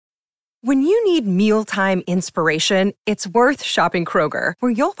When you need mealtime inspiration, it's worth shopping Kroger,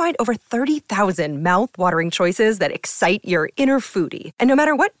 where you'll find over 30,000 mouth-watering choices that excite your inner foodie. And no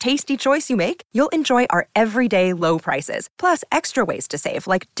matter what tasty choice you make, you'll enjoy our everyday low prices, plus extra ways to save,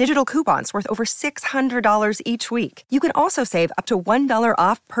 like digital coupons worth over $600 each week. You can also save up to $1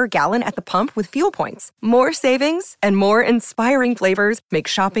 off per gallon at the pump with fuel points. More savings and more inspiring flavors make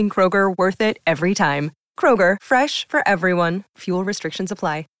shopping Kroger worth it every time. Kroger, fresh for everyone. Fuel restrictions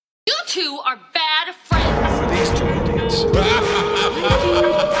apply. You two are bad friends. For these two idiots.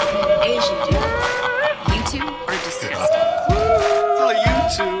 Asian dude. You two are disgusting. Well, you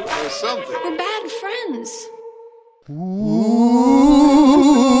two are something. We're bad friends.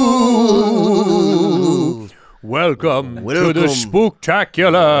 Welcome to the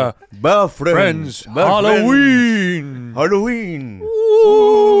spooktacular Friends Halloween.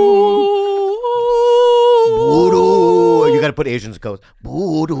 Voodoo. You gotta put Asians codes.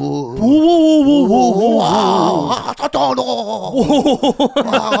 Voodoo.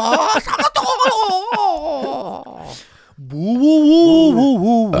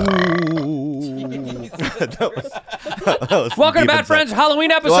 Welcome to Bad Friends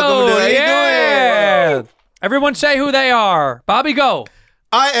Halloween episode. Welcome to yeah. Everyone say who they are. Bobby, go.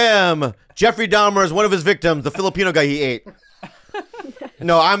 I am Jeffrey Dahmer as one of his victims, the Filipino guy he ate.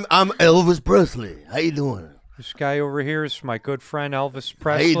 No, I'm Elvis Presley. How you doing? This guy over here is my good friend Elvis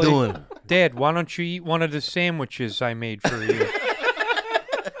Presley. How you doing? Dad, why don't you eat one of the sandwiches I made for you?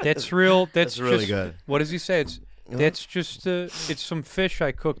 That's real. That's really just, good. What does he say? That's just it's some fish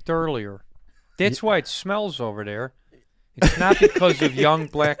I cooked earlier. That's why it smells over there. It's not because of young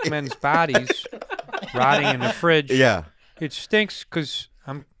black men's bodies rotting in the fridge. Yeah. It stinks because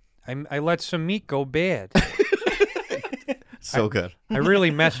I let some meat go bad. So good. I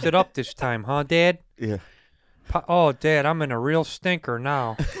really messed it up this time, huh, Dad? Yeah. Oh, Dad, I'm in a real stinker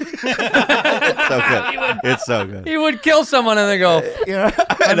now. It's so good. It's so good. He would kill someone and they go, Yeah.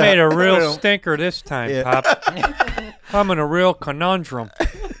 I made a real stinker this time, Yeah. Pop. I'm in a real conundrum.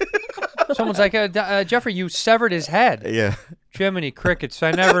 Someone's like, Jeffrey, you severed his head. Yeah. Jiminy Crickets,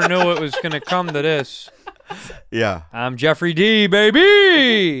 I never knew it was going to come to this. Yeah. I'm Jeffrey D,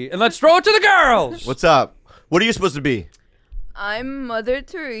 baby! And let's throw it to the girls! What's up? What are you supposed to be? I'm Mother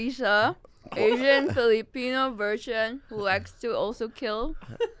Teresa, Asian Filipino version who likes to also kill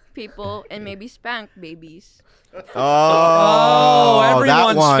people and maybe spank babies. Oh, that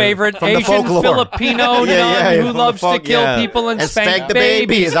everyone's one favorite from the Asian folklore. Filipino nun who from the loves to folk- kill yeah. people and spank the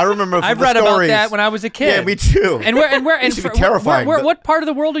babies. I remember from I've the read stories. about that when I was a kid. Yeah, me too. And where Used to be terrifying. What part of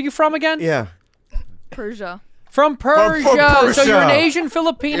the world are you from again? Yeah. Persia. From Persia. Persia. So you're an Asian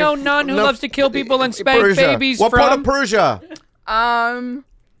Filipino nun who loves to kill people and spank Persia. babies What from part of Persia?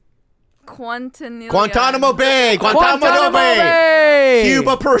 Guantanamo Bay. Guantanamo Bay.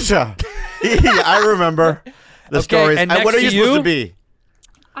 Cuba, Persia. Yeah, I remember the Okay, stories. and what next are you to supposed you? to be?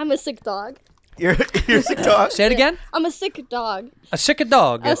 I'm a sick dog. You're a sick dog? Say it again. I'm a sick dog. A sick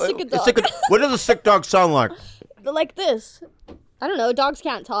dog. A sick dog. What does a sick dog sound like? Like this. I don't know. Dogs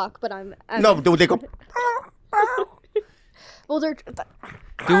can't talk, but I'm No, do they go? well, they're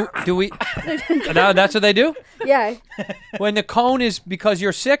Do we? No, that's what they do. yeah. When the cone is because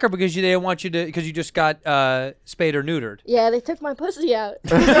you're sick or because they don't want you to because you just got spayed or neutered. Yeah, they took my pussy out.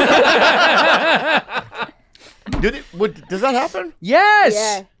 Does that happen? Yes.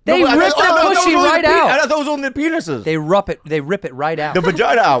 Yeah. They rip their pussy right I out. thought that was only the penises. They rip it right out. The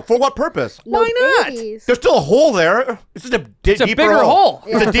vagina out. For what purpose? No Why not? babies. There's still a hole there. It's just a It's a deeper bigger hole.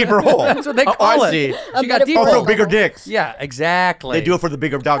 It's a deeper hole. That's what they call I it. see. She got deep metaphor. Also, hole. bigger dicks. Yeah, exactly. They do it for the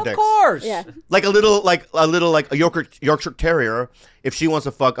bigger dog Of dicks. course. Yeah. Like a little Yorkshire Terrier. If she wants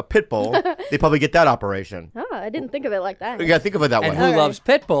to fuck a pit bull, they probably get that operation. Oh, I didn't think of it like that. You gotta think of it that And way. who Alright. loves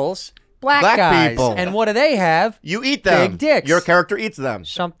pit bulls? Black Black guys. people. And what do they have? You eat them. Big dicks. Your character eats them.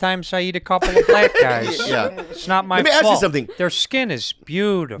 Sometimes I eat a couple of black guys. Yeah. It's not my Let me fault. ask you something. Their skin is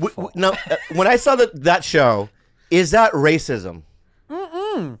beautiful. Now, when I saw that show, is that racism?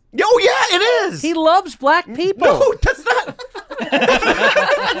 Oh yeah, it is. He loves black people. No, that's not.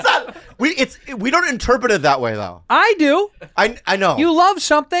 That's not. We don't interpret it that way though. I do. I know. You love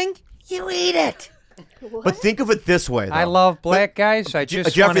something, you eat it. But think of it this way. Though. I love black guys. I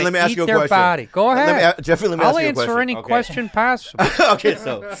just Jeffrey, want to let me ask eat you a their question. body. Go ahead. Jeffrey, let me I'll ask you a answer question. any Okay. question possible. Okay,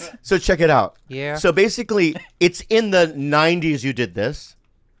 so check it out. Yeah. So basically, it's in the 90s you did this.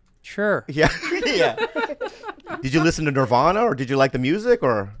 Sure. Yeah. Yeah. Did you listen to Nirvana or did you like the music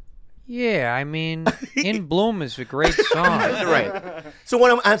or? Yeah, I mean, In Bloom is a great song. Right. So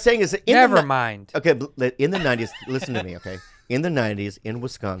what I'm saying is, Never mind. Okay, in the 90s, listen to me, okay? in the 90s in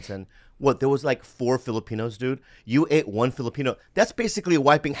Wisconsin. What, there was like 4 Filipinos, dude? You ate 1 Filipino. That's basically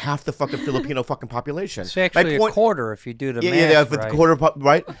wiping half the fucking Filipino fucking population. It's actually a quarter if you do the math yeah, right. quarter,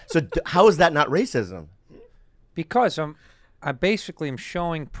 right? So how is that not racism? Because I basically am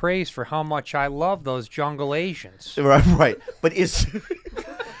showing praise for how much I love those jungle Asians. Right. But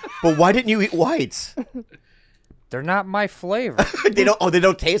but why didn't you eat whites? They're not my flavor. They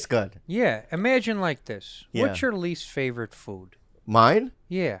don't taste good. Yeah, imagine like this. Yeah. What's your least favorite food? Mine?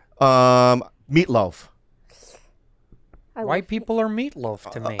 Yeah. Meatloaf. White people are meatloaf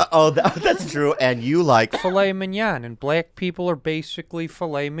to me. That's true. And you like Filet mignon, and black people are basically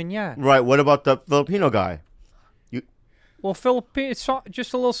filet mignon. right. What about the Filipino guy? Well, it's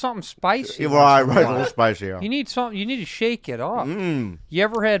just a little something spicy. Right, a little spicier. You need something. You need to shake it up. You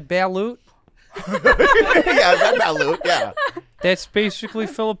ever had balut? Yeah, that balut. Yeah. That's basically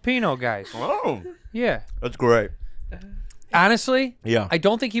Filipino guys. Oh, Yeah. that's great. Honestly, Yeah. I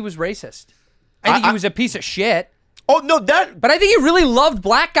don't think he was racist. I think he was a piece of shit. Oh no, that. But I think he really loved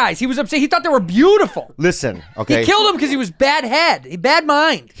black guys. He was upset. He thought they were beautiful. Listen, okay. He killed him because he was bad head, bad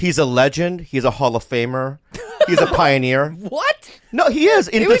mind. He's a legend. He's a Hall of Famer. He's a pioneer. What? No, he is.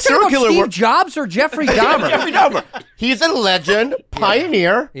 In Are the we talking serial about killer Steve world. Jobs or Jeffrey Dahmer? Jeffrey Dahmer. He's a legend,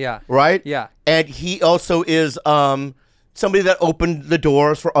 pioneer. Yeah. Right? Yeah. And he also is somebody that opened the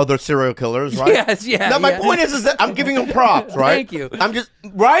doors for other serial killers, right? Yes, yeah, Now, my yeah. point is that I'm giving him props, right? Thank you. I'm just,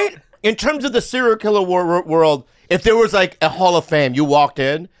 right? In terms of the serial killer world, if there was like a Hall of Fame, you walked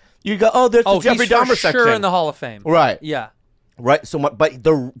in, you go, oh, there's the Jeffrey he's Dahmer for section. sure in the Hall of Fame. Right. Yeah. Right. So, but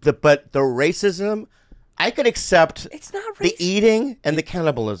the racism, I could accept It's not the racist. eating and the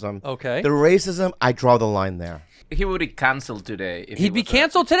cannibalism. Okay. The racism, I draw the line there. He would be canceled today. If He'd be was a-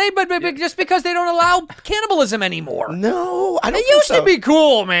 canceled today, but just because they don't allow cannibalism anymore. No, I don't. It think used so. to be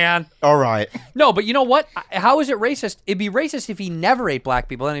cool, man. All right. No, but you know what? How is it racist? It'd be racist if he never ate black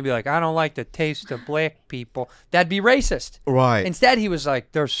people. Then he'd be like, I don't like the taste of black people. That'd be racist. Right. Instead, he was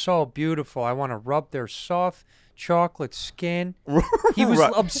like, they're so beautiful. I want to rub their soft chocolate skin. He was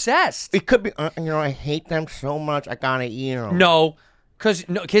Right. obsessed. It could be, I hate them so much. I gotta eat them. No, because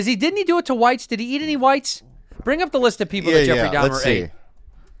didn't he do it to whites? Did he eat any whites? Bring up the list of people that Jeffrey Dahmer Let's ate. see.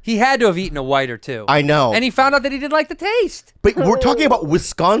 He had to have eaten a white or two. I know. And he found out that he didn't like the taste. But we're talking about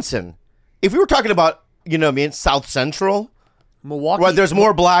Wisconsin. If we were talking about, South Central, Milwaukee. where there's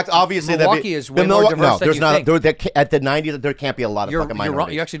more blacks, obviously Milwaukee is way more diverse No, than there's you not. think. At the 90s, there can't be a lot of You're fucking wrong.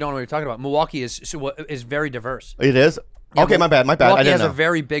 minorities. You actually don't know what you're talking about. Milwaukee is very diverse. It is? Yeah, Okay, my bad. I Milwaukee didn't has know. a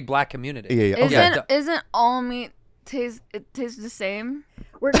very big black community. Yeah, okay. Isn't all meat tastes the same?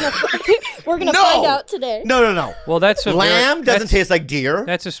 We're gonna No! find out today. No. Well, that's a Lamb doesn't taste like deer.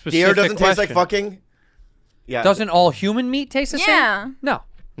 that's a Deer specific doesn't taste like question. fucking. Yeah. Doesn't all human meat taste the same? Yeah. No.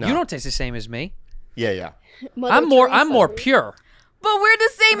 No. You don't taste the same as me. Yeah. Mother I'm more Teresa. pure. But we're the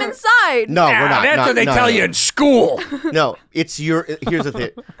same inside. No, we're not. That's No, what they no, tell no. you in school. No, it's your. Here's the thing: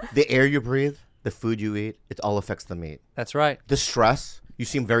 the air you breathe, the food you eat, it all affects the meat. That's right. The stress. You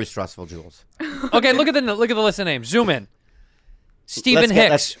seem very stressful, Jules. Okay, look at the list of names. Zoom in. Stephen Let's get-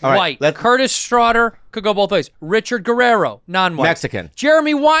 Hicks, let's- all right, white. let's- Curtis Straughter, could go both ways. Richard Guerrero, non-white. Mexican.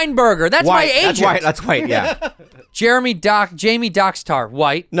 Jeremy Weinberger, that's my White. agent. That's white. Yeah. Jamie Doxtar,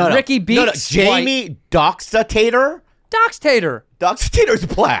 white. No. Ricky Beeks, No. Jamie Doxtator. white. Doxtator, Doxtator's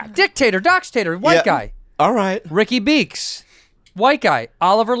black. Dictator, Doxtator, white Yeah. guy. All right. Ricky Beeks, white guy.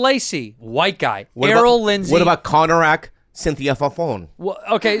 Oliver Lacey, white guy. What Errol about, Lindsay. What about Conorak Cynthia Fafon? Well,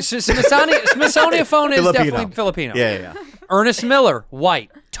 okay, so Smithsonian phone is Filipino. definitely Filipino. Yeah. Ernest Miller,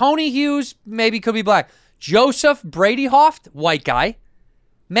 white. Tony Hughes, maybe could be black. Joseph Brady Hoft, white guy.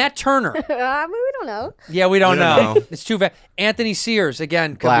 Matt Turner. We don't know. Yeah, we don't We don't know. It's too bad. Anthony Sears,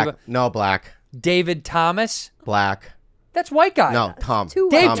 again, could Black. be No, black. David Thomas. Black. That's white guy. No, Tom.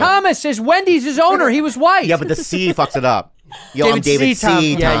 Dave Thomas is Wendy's his owner. He was white. Yeah, but the C fucks it up. Yo, I'm David C. Tom-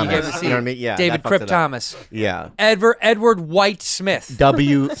 C. Yeah, Thomas. you gave the C. know what I mean? Yeah. David that fucks Crip it up. Thomas. Yeah. Edward White Smith.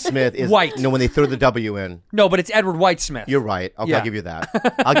 W. Smith is White. No, when they throw the W in. No, but it's Edward White Smith. You're right. Okay, Yeah. I'll give you that.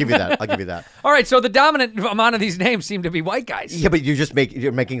 I'll give you that. All right, so the dominant amount of these names seem to be white guys. Yeah, but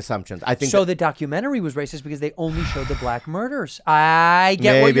you're making assumptions. I think So the documentary was racist because they only showed the black murders. I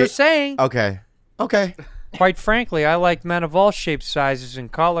get what Maybe. you're saying. Okay. Quite frankly, I like men of all shapes, sizes, and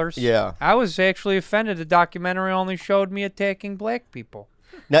colors. Yeah. I was actually offended the documentary only showed me attacking black people.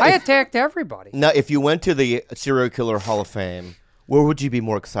 Now, I if, attacked everybody. now, if you went to the Serial Killer Hall of Fame, where would you be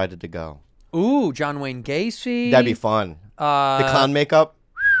more excited to go? Ooh, John Wayne Gacy. That'd be fun. The clown makeup.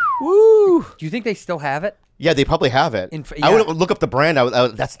 Woo. Do you think they still have it? Yeah, they probably have it. yeah. I would look up the brand.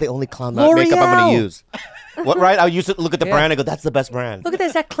 That's the only clown makeup I'm going L'Oreal. to use. What? Right? I used to look at the Yeah. brand and go, "That's the best brand." Look at that.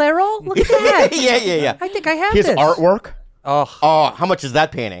 Is that Clairol? Look at that. yeah. I think I have His this. artwork. Oh, how much is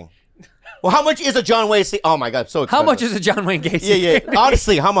that painting? Well, how much is a John Wayne? Oh my God, so expensive. How much is a John Wayne Gacy? Yeah, yeah. painting?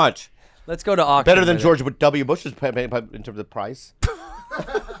 Honestly, how much? Let's go to auction. Better than with it. George W. Bush's in terms of the price.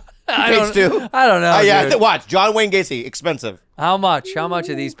 I Paints don't, too. I don't know. Yeah, dude. watch John Wayne Gacy, expensive. How much? How much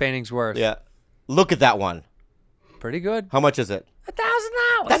are these paintings worth? Yeah, look at that one. Pretty good. How much is it?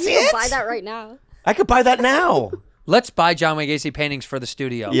 $1,000. That's You can it. buy that right now. I could buy that now. Let's buy John Wayne Gacy paintings for the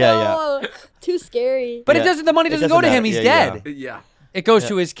studio. Yeah, yeah. Oh, too scary. But Yeah. it doesn't. The money It doesn't doesn't go to him. matter. He's Yeah, dead. Yeah. It goes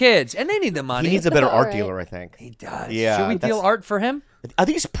to his kids, and they need the money. He needs a better art Alright. dealer, I think. He does. Yeah, Should we deal that's- art for him? Are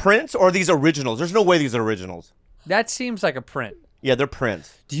these prints or are these originals? There's no way these are originals. That seems like a print. Yeah, they're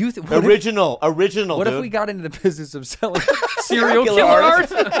prints. Do you? Original, What dude. if we got into the business of selling serial Killer killer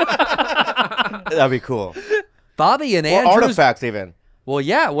artists. art? That'd be cool. Bobby and Or Andrews. artifacts, even. Well,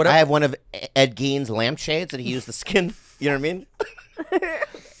 yeah. What? I have one of Ed Gein's lampshades, and he used the skin. You know what I mean?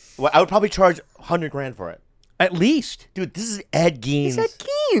 Well, I would probably charge $100,000 for it, At least. dude. This is Ed Gein's. Is that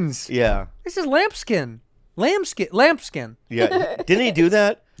Keynes? Yeah, This is lambskin. Lambskin. yeah. Didn't he do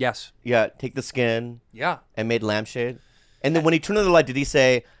that? Yes. Yeah, take the skin Yeah. and made lampshade. And then when he turned on the light, did he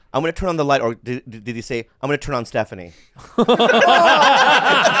say, "I'm going to turn on the light," or did he say, "I'm going to turn on Stephanie"?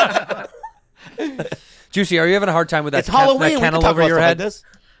 Juicy, are you having a hard time with that, It's Halloween. that We can kennel talk over about your stuff head? like this.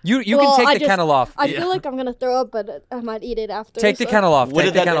 You Well, can I take the just- kennel off. I feel like I'm gonna throw up, but I might eat it after. Take the so- kennel off. What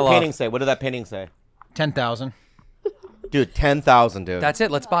Take did the that kennel painting off. say? What did that painting say? 10,000. Dude, 10,000, dude. That's it.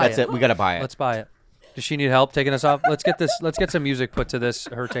 Let's buy That's it. it. We gotta buy it. Let's buy it. Does she need help taking us off? Let's get this. Let's get some music put to this.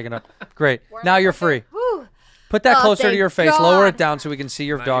 Her taking up. Great. Now you're free. Whew. Put that Oh, closer to thank your face. God. Lower it down so we can see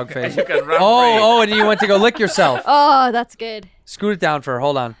your dog you can- face. you can run free. Oh, and you went to go lick yourself. Oh, that's good. Scoot it down for her.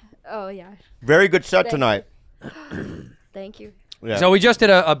 Hold on. Oh yeah. Very good set tonight. Thank you. Yeah. So we just did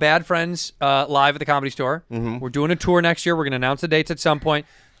a Bad Friends live at the Comedy Store. We're doing a tour next year. We're going to announce the dates at some point.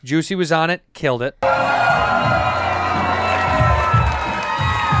 Juicy was on it. Killed it.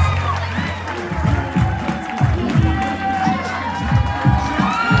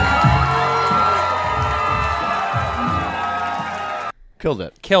 Killed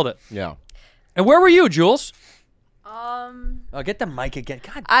it. Killed it. Yeah. And where were you, Jules? Um, Get the mic again.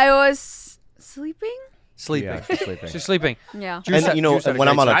 God. I was sleeping. Sleeping. Yeah, she's sleeping. She's sleeping. Yeah. Juice And had- you know, Juice had a when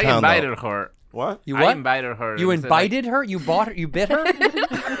I'm great on a set. I town, invited her. What? You I what? invited her. You and said, invited her? You bought her? You bit her?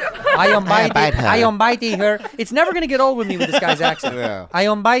 I invited invite her. I invited her. It's never going to get old with me with this guy's accent. Yeah. I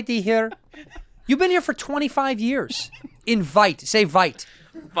invited her. You've been here for 25 years. Invite. Say vite.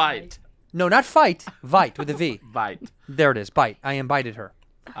 Like, Fight. No, not fight. Vite with a V. Bite. There it is. Bite. I invited her.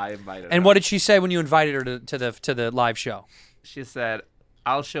 I invited her. And what did she say when you invited her to the live show? She said,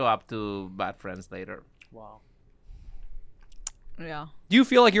 I'll show up to Bad Friends later. Yeah. Do you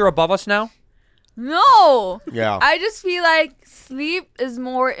feel like you're above us now? No. Yeah. I just feel like sleep is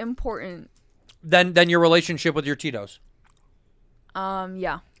more important. Than your relationship with your Tito's?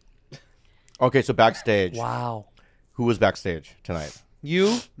 Yeah. Okay, so backstage. Wow. Who was backstage tonight?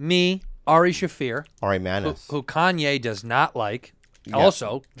 You, me, Ari Shafir, Ari who, Manis. who Kanye does not like. Yeah.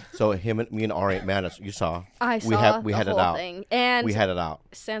 Also, So me and Ari Manis, you saw. I saw we the had whole it out. thing, and We had it out.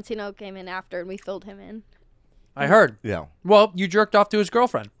 Santino came in after, and we filled him in. I heard. Yeah. Well, you jerked off to his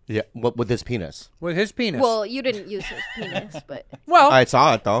girlfriend Yeah. What with his penis? with his penis. Well, you didn't use his penis, but well, I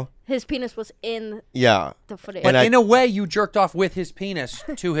saw it though. his penis was in Yeah. the footage. but and I- in a way, you jerked off with his penis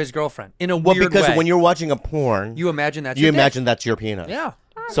to his girlfriend. In a Well, weird because way. when you're watching a porn, you imagine that. you imagine that's your penis. Yeah.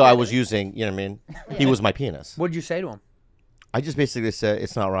 So I was using, you know what I mean? He was my penis. What'd you say to him? I just basically said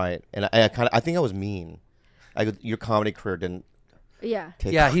it's not right, and I think I was mean. I go, your comedy career didn't yeah.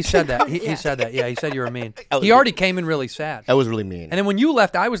 take. Yeah, he said that. He Yeah. said that. Yeah, he said you were mean. I was He already came in really sad. I was really mean. And then when you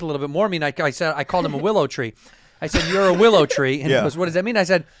left, I was a little bit more mean. I said I called him a willow tree. I said you're a willow tree, and Yeah. he goes, "What does that mean?" I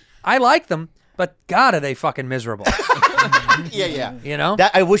said, "I like them, but God, are they fucking miserable?" yeah. You know.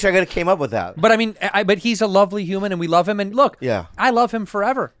 That I wish I could have came up with that. But I mean, but he's a lovely human, and we love him. And look, Yeah. I love him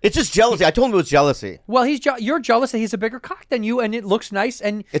forever. It's just jealousy. I told him it was jealousy. Well, you're jealous that he's a bigger cock than you, and it looks nice.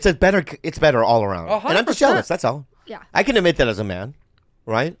 And It's better all around. And I'm just 100%. jealous. That's all. Yeah. I can admit that as a man,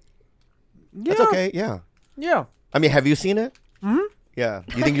 right? That's Yeah. okay. Yeah. yeah, I mean, have you seen it? Mm-hmm. Yeah.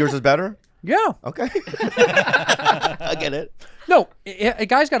 You think yours is better? yeah. Okay. I get it. No, a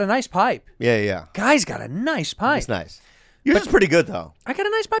guy's got a nice pipe. Yeah. Guy's got a nice pipe. It's nice. Yours is pretty good though. I got a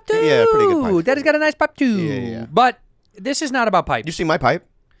nice pipe too. Yeah, pretty good pipe. Daddy's got a nice pipe too. Yeah. But this is not about pipes. You see my pipe?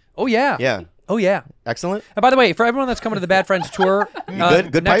 Oh yeah. Yeah. Oh yeah. Excellent. And by the way, for everyone that's coming to the Bad Friends tour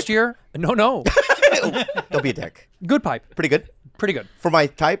Good next pipe? year, no, Don't be a dick. good pipe, Pretty good. pretty good For my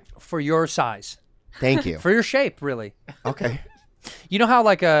type? for your size, Thank you. for your shape, really. Okay. You know how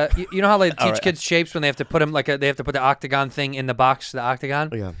like you know how they teach right. kids shapes when they have to put them they have to put the octagon thing in the box, the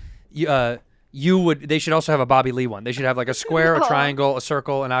octagon. Yeah. They should also have a Bobby Lee one. They should have like a square, a triangle, a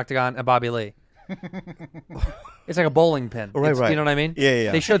circle, an octagon, a Bobby Lee. It's like a bowling pin. Right, right. You know what I mean?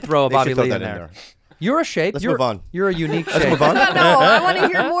 Yeah. They should throw a They Bobby should throw Lee that in in there. there. You're a shape. Let's move on. You're a unique shape. Let's move on. No, I want to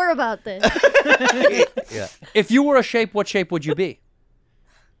hear more about this. Yeah. If you were a shape, what shape would you be?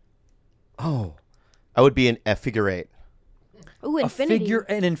 Oh, I would be a figure 8. Ooh, infinity.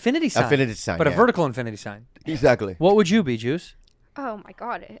 An infinity sign. Infinity sign, But a yeah. vertical infinity sign. Exactly. What would you be, Juice? Oh my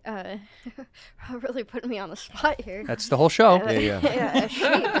god, really putting me on the spot here. That's the whole show. A shape,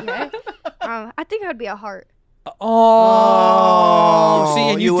 yeah. I think I'd be a heart. Oh, see,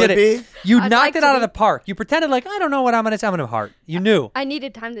 and you would did it. be? You I'd knocked like it to out of be. the park. You pretended like I don't know what I'm gonna say. I'm gonna heart. You knew. I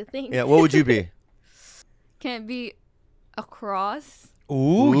needed time to think. Yeah. What would you be? Can it be a cross?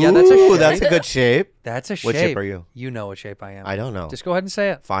 Ooh, yeah, that's a Ooh, shape. that's a good shape. That's a shape. What shape are you? You know what shape I am. I don't know. Just go ahead and say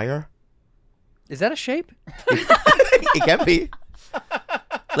it. Fire? Is that a shape? It can be.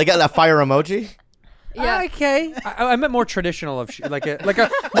 Like a fire emoji? Yeah. Okay. I meant more traditional of like a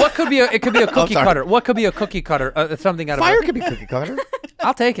what could be a it could be a cookie sorry. cutter. What could be a cookie cutter? Something out of Fire could be cookie cutter.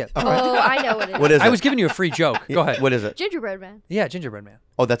 I'll take it. Oh, I know what it is. What is it? I was giving you a free joke. Go ahead. What is it? Gingerbread man. Yeah, gingerbread man.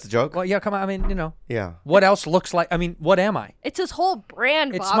 Oh, that's a joke? Well, yeah, come on. I mean, Yeah. what else looks like? I mean, what am I? It's his whole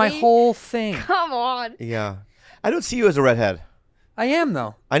brand, It's Bobby. my whole thing. Come on. Yeah. I don't see you as a redhead. I am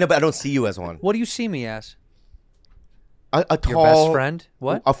though. I know, but I don't see you as one. What do you see me as? A tall. Your best friend?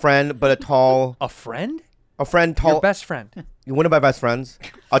 What? A friend, but a tall. A friend? A friend tall. Your best friend. One of my best friends.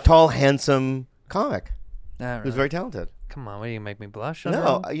 A tall, handsome comic All who's right. very talented. Come on, what do you make me blush?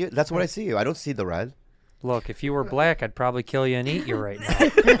 No, that's what I see you. I don't see the red. Look, if you were black, I'd probably kill you and eat you right now. You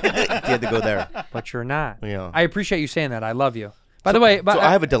had to go there. But you're not. Yeah. I appreciate you saying that. I love you. By the way, So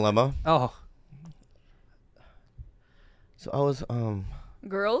I have a dilemma. oh, So I was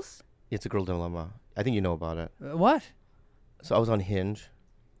Girls? it's a girl dilemma. I think you know about it. what? So I was on Hinge.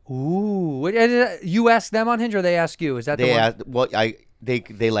 Ooh, you ask them on Hinge or they ask you? Is that the They one? asked, well,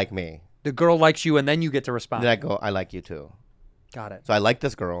 they like me. The girl likes you and then you get to respond. Then I go, I like you too. Got it. So I like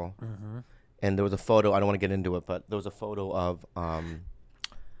this girl, Mm-hmm. and there was a photo. I don't want to get into it, but there was a photo of,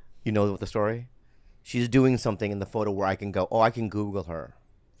 you know the story. She's doing something in the photo where I can go, I can Google her.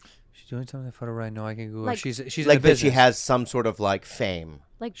 She's doing something in the photo right now. I can Google. Like- she's in Like the that, she business. has some sort of like fame.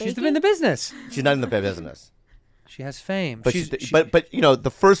 Like She's baking? in the business. She's not in the business, She has fame. but she's, but you know the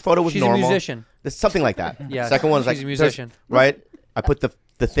first photo was she's normal. a musician. There's something like that. Yes, Second one's she's like a musician. right? I put the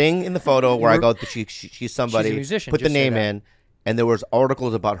thing in the photo where I go, she's somebody. She's a musician, Put the just say name that. in, and there was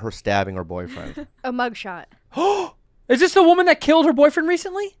articles about her stabbing her boyfriend. A mugshot. Is this the woman that killed her boyfriend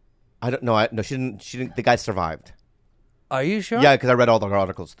recently? I don't know. No, she didn't. She didn't. The guy survived. Are you sure? Yeah, because I read all the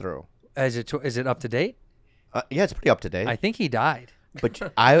articles through. Is it up to date? Yeah, it's pretty up to date. I think he died. But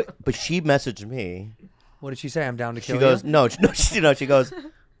she messaged me. What did she say? I'm down to kill She goes, you. no, she goes,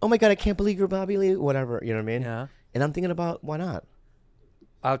 oh my god, I can't believe you're Bobby Lee, whatever. You know what I mean? Yeah. And I'm thinking about why not?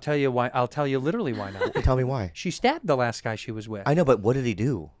 I'll tell you why. I'll tell you literally why not. Tell me why. She stabbed the last guy she was with. I know, but what did he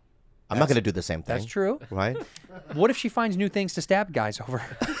do? I'm not going to do the same thing. That's true. Right? What if she finds new things to stab guys over?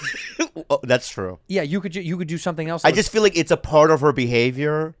 Oh, that's true. Yeah, you could do something else. I just feel like it's a part of her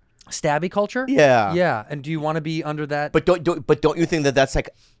behavior. stabby culture. Yeah. Yeah. And do you want to be under that? But don't you think that that's like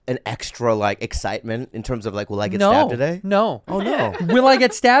an extra like excitement in terms of like, will I get no. stabbed today? No. Oh no. Will I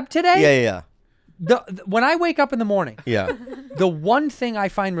get stabbed today? Yeah. When I wake up in the morning, Yeah. the one thing I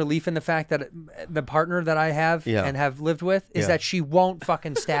find relief in the fact that the partner that I have Yeah. and have lived with is Yeah. that she won't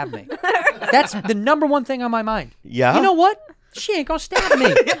fucking stab me. That's the number one thing on my mind. Yeah? You know what? She ain't gonna stab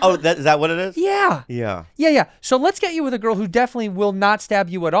me. Oh, is that what it is? Yeah. Yeah. Yeah. So let's get you with a girl who definitely will not stab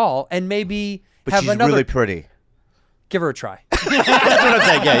you at all, and maybe But have she's another. really pretty. Give her a try. That's what I'm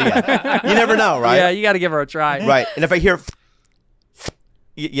saying. Yeah. You never know, right? Yeah, you got to give her a try. Right. And if I hear,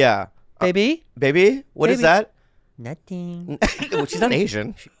 yeah, Baby. baby, what is Baby. that? Nothing. Well, she's not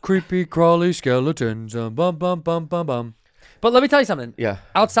Asian. Creepy crawly skeletons. Bum bum bum bum bum. But let me tell you something. Yeah.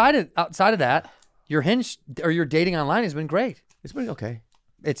 Outside of that, your Hinge or your dating online has been great. It's been okay.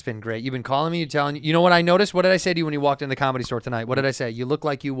 It's been great. You've been calling me. You're telling. You know what I noticed? What did I say to you when you walked in the Comedy Store tonight? What did I say? You look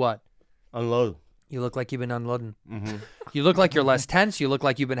like you what? Unload. You look like you've been unloading. Mm-hmm. You look like you're less tense. You look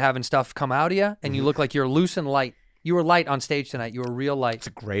like you've been having stuff come out of you, and you look like you're loose and light. You were light on stage tonight. You were real light. It's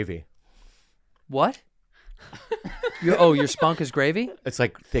gravy. What? Your spunk is gravy? It's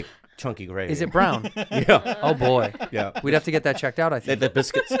like thick, chunky gravy. Is it brown? Yeah. Oh boy. Yeah. We'd have to get that checked out, I think. The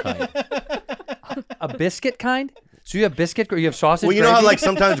biscuits kind. A biscuit kind? So you have biscuit or you have sausage Well, you know how gravy? like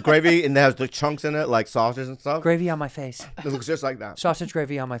sometimes gravy and it has like chunks in it, like sausage and stuff. Gravy on my face. It looks just like that. Sausage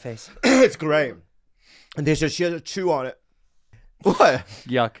gravy on my face. It's great. And they said she has a chew on it. What?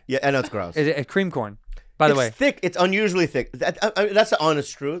 Yuck. Yeah, I know it's gross. Is it cream corn? By the It's way, thick. It's unusually thick. That's the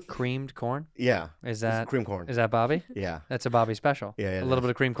honest truth. creamed corn. Yeah. Is It's that cream corn? Is that Bobby? Yeah. That's a Bobby special. Yeah, it a little is. bit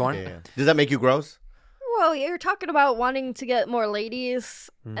of cream corn. Yeah. Does that make you gross? Well, you're talking about wanting to get more ladies,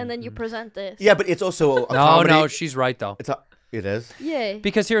 and then you present this. Yeah, but it's also a No, comedy. no, she's right though. It is. Yeah.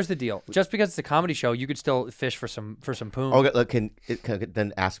 Because here's the deal: just because it's a comedy show, you could still fish for some poon. Okay, look,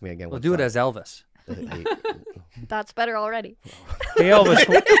 then ask me again. We'll do it as Elvis. That's better already. Hey Elvis,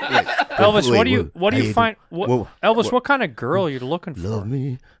 Elvis, wait, what do you wait, find? whoa, Elvis, whoa. what kind of girl you're looking for? Love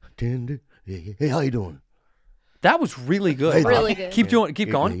me tender. Hey, how you doing? That was really good. Hey, Really good. Keep doing. Keep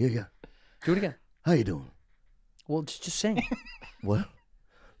Yeah, going. Yeah. Do it again. How you doing? Well, just sing. What?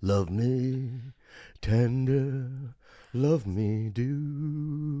 Love me tender. Love me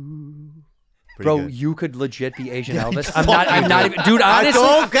do. Pretty Bro, good. you could legit be Asian Yeah, Elvis. you I'm not fucking even, dude. I Honestly,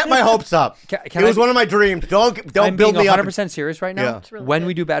 don't get my hopes up. Can it was I- one of my dreams. Don't I'm build being me up. 100% serious right now. Yeah. It's really When good.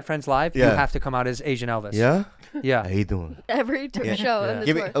 we do Bad Friends Live, you Yeah. have to come out as Asian Elvis. Yeah. Yeah. How you doing? Every show in this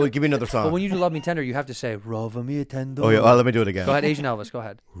Give me. work. Oh, give me another song. But when you do Love Me Tender, you have to say Rove me tender. oh yeah. Let me do it again. Go ahead, Asian Elvis. Go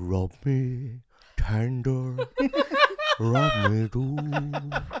ahead. Rub me tender. Rub me do.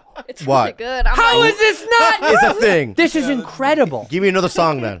 It's What? really good. I'm How like, is this not? It's a thing. This is incredible. Give me another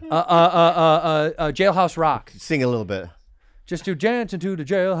song then. Jailhouse Rock. Sing a little bit. Just do Dance into the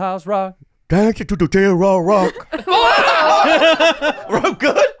Jailhouse Rock. Dancing to the jail rock. We're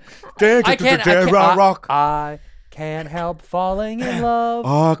good. Dancing I to can't. the jail rock. I can't help falling in love.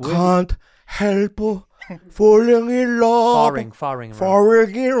 I can't help falling in love. Falling.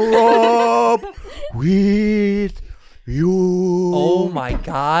 Falling in love with you. Oh my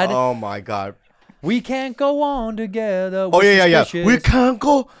God. Oh my God. We can't go on together. Oh we're yeah. suspicious. We can't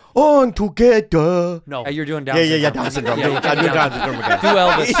go on together. No, you're doing Down Yeah, syndrome. Down syndrome. Yeah, I'm doing Down syndrome again. Do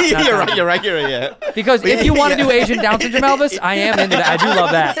Elvis. not you're Down right. You're right. You're right. Yeah. Because if you want to do Asian Down syndrome Elvis, I am into that. I do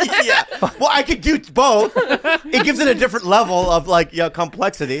love that. Yeah. Well, I could do both. It gives it a different level of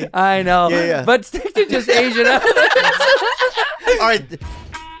complexity. I know. Yeah. But stick to just Asian Elvis. All right.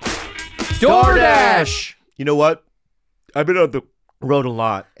 DoorDash. You know what? I've been on the road a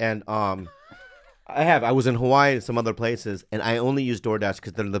lot, and I was in Hawaii and some other places, and I only use DoorDash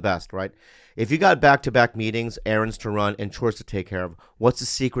because they're the best, right? If you got back-to-back meetings, errands to run, and chores to take care of, what's the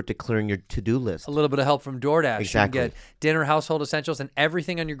secret to clearing your to-do list? A little bit of help from DoorDash. Exactly. You can get dinner, household essentials, and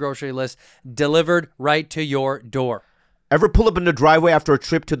everything on your grocery list delivered right to your door. Ever pull up in the driveway after a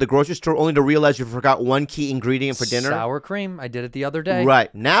trip to the grocery store only to realize you forgot one key ingredient for dinner? Sour cream. I did it the other day.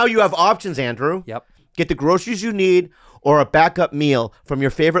 Right. Now you have options, Andrew. Yep. Get the groceries you need or a backup meal from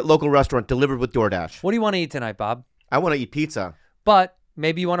your favorite local restaurant delivered with DoorDash. What do you want to eat tonight, Bob? I want to eat pizza. But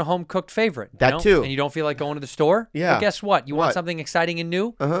maybe you want a home-cooked favorite. You That know? too. And you don't feel like going to the store? Yeah. Well, guess what? You want What? something exciting and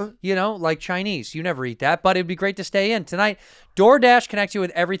new? Uh-huh. You know, like Chinese. You never eat that, but it'd be great to stay in. Tonight, DoorDash connects you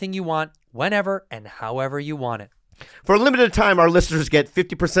with everything you want, whenever and however you want it. For a limited time, our listeners get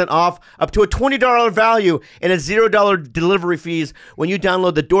 50% off up to a $20 value and a $0 delivery fees when you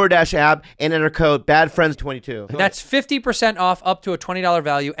download the DoorDash app and enter code BADFRIENDS22. That's 50% off up to a $20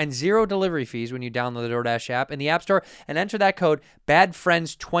 value and 0 delivery fees when you download the DoorDash app in the App Store and enter that code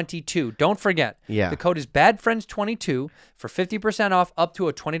BADFRIENDS22. Don't forget, Yeah. the code is BADFRIENDS22 for 50% off up to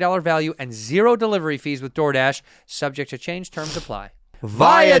a $20 value and 0 delivery fees with DoorDash. Subject to change, terms apply.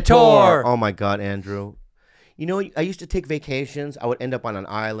 Viator! Oh my God, Andrew. You know, I used to take vacations. I would end up on an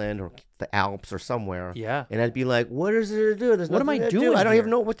island or the Alps or somewhere. Yeah. And I'd be like, what is there to do? There's What am nothing I to doing do. I don't here? even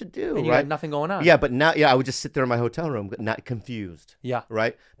know what to do. And you right? got nothing going on. Yeah, but now, I would just sit there in my hotel room, not confused. Yeah.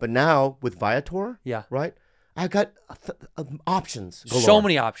 Right? But now with Viator, Yeah. right? I got options. So galore.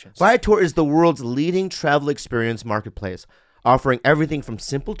 many options. Viator is the world's leading travel experience marketplace, offering everything from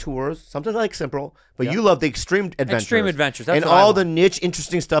simple tours, something like simple, but you love the extreme adventures. Extreme adventures, that's and what I all want. the niche,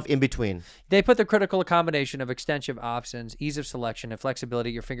 interesting stuff in between. They put the critical combination of extensive options, ease of selection, and flexibility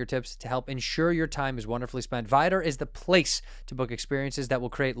at your fingertips to help ensure your time is wonderfully spent. Viator is the place to book experiences that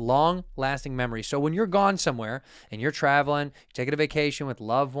will create long-lasting memories. So when you're gone somewhere and you're traveling, you're taking a vacation with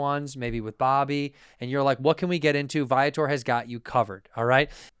loved ones, maybe with Bobby, and you're like, what can we get into? Viator has got you covered, all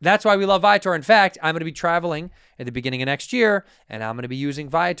right? That's why we love Viator. In fact, I'm going to be traveling at the beginning of next year, and I'm going to be using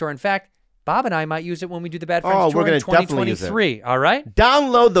Viator. In fact, Bob and I might use it when we do the Bad Friends Tour we're in gonna definitely use it. 2023, all right?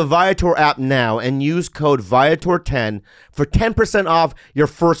 Download the Viator app now and use code Viator10 for 10% off your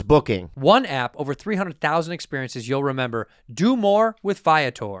first booking. One app, over 300,000 experiences you'll remember. Do more with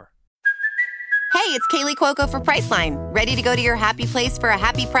Viator. Hey, it's Kaylee Cuoco for Priceline. Ready to go to your happy place for a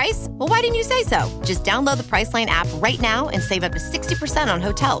happy price? Well, why didn't you say so? Just download the Priceline app right now and save up to 60% on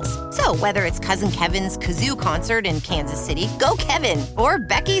hotels. So whether it's Cousin Kevin's Kazoo Concert in Kansas City, go Kevin, or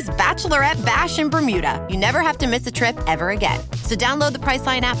Becky's Bachelorette Bash in Bermuda, you never have to miss a trip ever again. So download the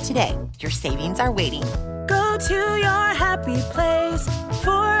Priceline app today. Your savings are waiting. to your happy place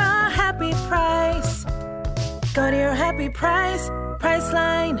for a happy price. Go to your happy price,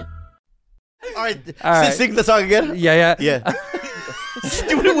 Priceline. All right. All right. Sing the song again. Yeah.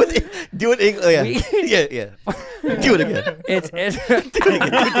 do it English. Yeah. Do it again. It's Do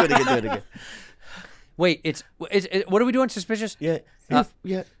it again. Wait, it's what are we doing? Suspicious? Yeah.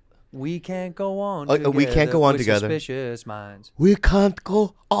 Yeah. We can't go on. We can't go on with together. Suspicious minds. We can't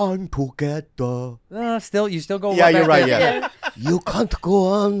go on together. You still go. Yeah, you're right. there. Yeah. You can't go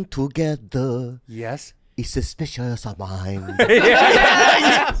on together. Yes. It's suspicious of mine.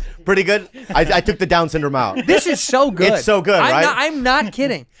 Yeah. Pretty good. I took the Down syndrome out. This is so good. It's so good, right? I'm not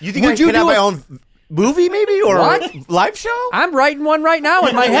kidding. You think I could have my own movie, maybe, or What? live show? I'm writing one right now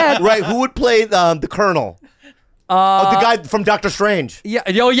in my head. Right. Who would play the Colonel? The guy from Doctor Strange. Yeah.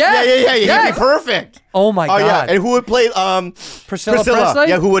 Oh yeah. Yeah. Yes. He'd be perfect. Oh my Oh yeah. god. And who would play Priscilla Presley?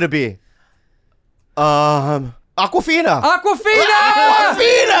 Yeah. Who would it be? Awkwafina. Aquafina.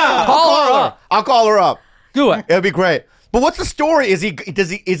 I'll call her up. Do it. It'd be great. But what's the story? Is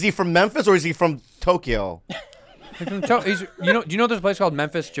he from Memphis or is he from Tokyo? Do you know there's a place called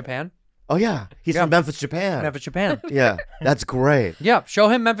Memphis, Japan? Oh yeah, he's from Memphis, Japan. Memphis, Japan. Yeah, that's great. Yeah, show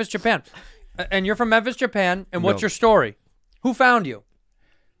him Memphis, Japan. And you're from Memphis, Japan. And what's No. your story? Who found you?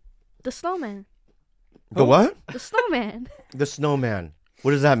 The snowman. The what? The snowman. The snowman.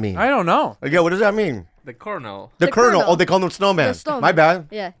 What does that mean? I don't know. Yeah, what does that mean? The Colonel. The Colonel. Colonel. Oh, they call him snowman. The snowman. My bad.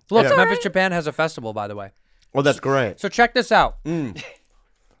 Yeah. Look, Yeah. Memphis, Japan has a festival, by the way. Oh, that's great. So check this out. Mm.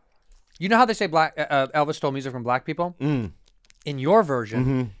 You know how they say Elvis stole music from black people? Mm. In your version,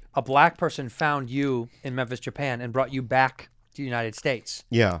 Mm-hmm. a black person found you in Memphis, Japan, and brought you back to the United States.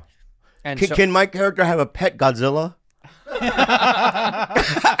 Yeah. And Can my character have a pet Godzilla?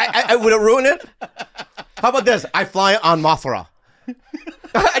 I would it ruin it? How about this? I fly on Mothra.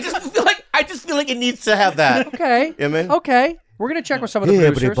 I just feel like it needs to have that. Okay. You know what I mean? Okay. We're gonna check with some of the Hey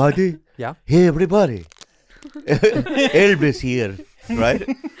producers. everybody. Yeah. Hey everybody. Elvis here, right?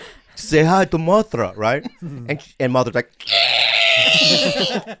 Say hi to Mothra, right? And Mothra's like,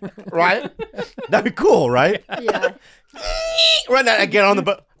 right? That'd be cool, right? Yeah. Right now I get on the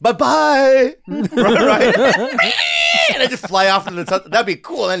bye-bye. right? And I just fly off to the sun. That'd be a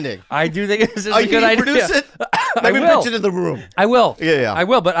cool ending. I do think this is Oh, a you good can idea. produce it? I Let me will. pitch it in the room. I will. Yeah. I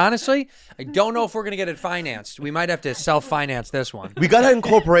will, but honestly, I don't know if we're gonna get it financed. We might have to self-finance this one. We gotta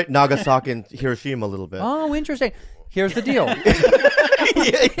incorporate Nagasaki and Hiroshima a little bit. Oh, interesting. Here's the deal.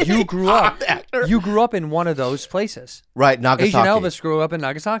 You grew up. You grew up in one of those places. Right, Nagasaki. Asian Elvis grew up in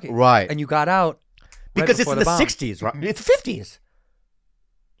Nagasaki. Right. And you got out right Because it's before in the bomb. 60s, right? It's 50s.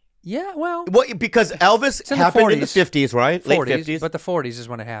 Yeah, well, Because Elvis It's in the happened in the 40s. 50s, right? 40s, Late 50s. but the 40s is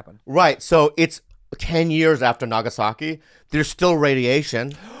when it happened. Right. So it's 10 years after Nagasaki. There's still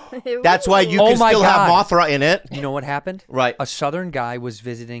radiation. That's why you Oh can my still God. have Mothra in it. You know what happened? Right. A Southern guy was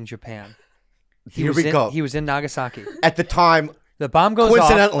visiting Japan. Here we go. He was in Nagasaki. At the time, The bomb goes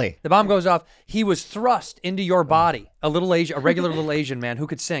Coincidentally. off. The bomb goes off. He was thrust into your body. A regular little Asian man who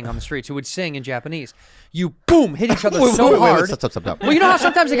could sing on the streets, who would sing in Japanese. You boom hit each other so hard. Stop. Well, you know how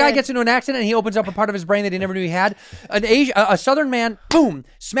sometimes a guy gets into an accident and he opens up a part of his brain that he never knew he had. A Southern man, boom,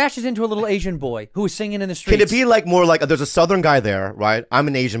 smashes into a little Asian boy who was singing in the streets. Can it be like more like there's a Southern guy there, right? I'm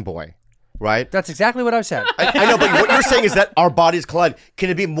an Asian boy, right? That's exactly what I've said. I know, but what you're saying is that our bodies collide. Can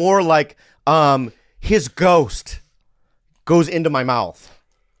it be more like his ghost goes into my mouth?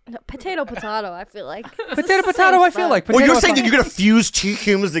 No, potato, I feel like. Potato, I feel like. Well, you're saying potato- that you're gonna fuse two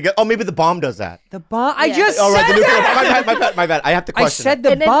humans together. Oh, maybe the bomb does that. The bomb? I Yeah. just All right, said the nuclear. that. My bad. I have to I question. said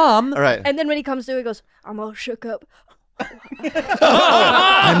the And then- bomb. All right. And then when he comes to, he goes, "I'm all shook up."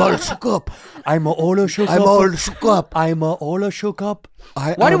 I'm all shook up. I'm all shook I'm up. all shook up. I'm all shook up.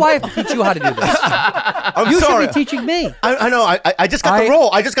 Why do I have to teach you how to do this? I'm You sorry. should be teaching me. I know. I just got the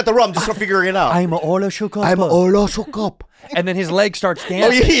role. I just got the role. I'm just figuring it out. I'm all shook up. I'm all shook up. And then his leg starts Oh,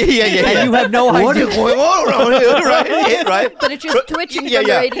 dancing. yeah. And you have no What idea. is going on around here? Right? Yeah, right? But it's just twitching from the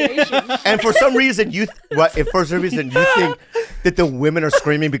radiation. And for some reason, you think that the women are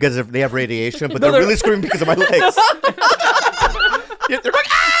screaming because they have radiation, but they're really screaming because of my legs. Yeah, they're like,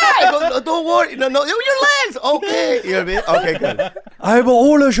 ah! I go, don't worry. No, your legs. Okay. You know what I mean? Okay, good. I'm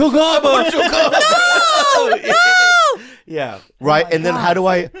all shook up. Yeah. Right. And then how do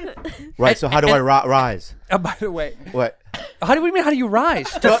I? Right. So how do I rise? By the way, What? how do you rise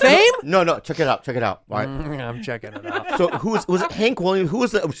to fame? No. Check it out. Right. I'm checking it out. So was it Hank Williams? Who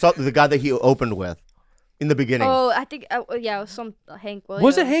was the guy that he opened with in the beginning? Oh, I think, it was some Hank Williams.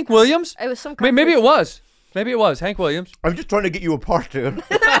 Was it Hank Williams? It was some. Maybe it was. Maybe it was Hank Williams. I'm just trying to get you apart, dude.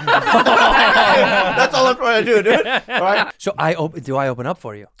 That's all I'm trying to do, dude. All right. So do I open up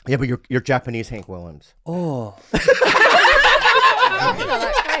for you? Yeah, but you're Japanese Hank Williams. Oh.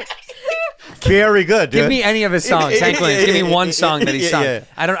 Very good, dude. Give me any of his songs, Hank Williams. Give me one song that he sung. Yeah.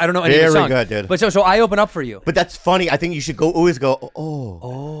 I don't know any of his songs. Very good, dude. But so I open up for you. But that's funny. I think you should always go,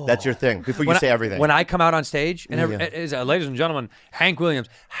 oh. That's your thing before you say everything. When I come out on stage, and ladies and gentlemen, Hank Williams.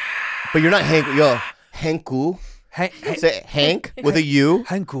 But you're not Hank. You're Hanku. Say Hank with a U.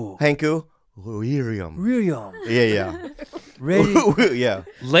 Hanku. Hanku. William. Yeah. Yeah.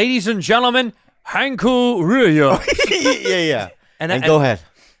 Ladies and gentlemen, Hanku Williams. Yeah. And go ahead.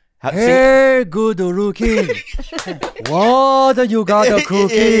 Hey, good looking. What you got cooking?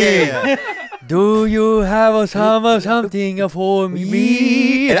 Yeah. Do you have something for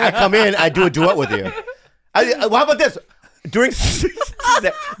me? And I come in, I do a duet with you. How about this? During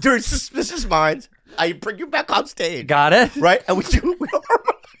Suspicious Minds, I bring you back on stage. Got it? Right? And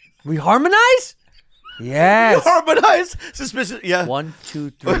we harmonize? Yes. We harmonize Suspicious. Yeah. 1, 2,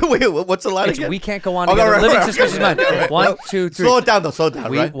 3. Wait, what's the line again? We can't go on together. Living Suspicious Minds. 1, 2, 3. Slow it down, though. Slow it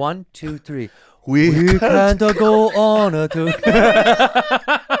down, right? 1, 2, 3. We can't go on to.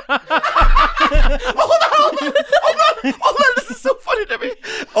 Hold on. This is so funny to me.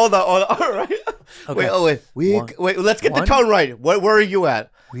 Hold on. All right. Okay. Wait. Let's get the tone right. Where are you at?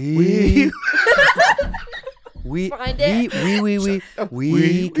 We Find it.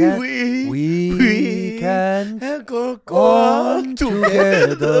 We can go on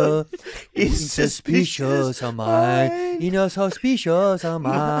together in suspicious mind. In a suspicious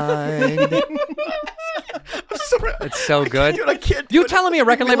mind. I'm sorry. It's so good. Dude, I can't do You it. telling me a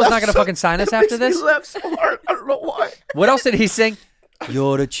record label's not going to fucking sign us after this? He laughed so hard. I don't know why. What else did he sing?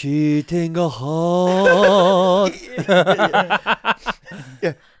 You're a cheating heart.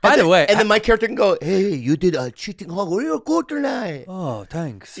 Yeah. By the way, and then my character can go, "Hey, you did a cheating hog. Where you go tonight?" Oh,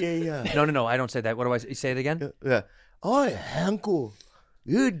 thanks. Yeah. No. I don't say that. What do I say? Say it again. Yeah. Oh, Hanko,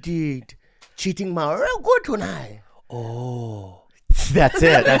 you did cheating my go tonight. Oh. That's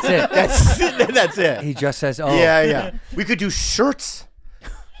it. That's it. That's it. He just says, "Oh." Yeah. We could do shirts.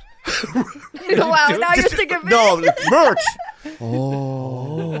 Wow, now you're thinking of it. No, merch.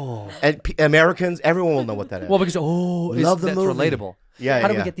 Oh. And Americans, everyone will know what that is. Well, because Love the that's movie. relatable. Yeah. How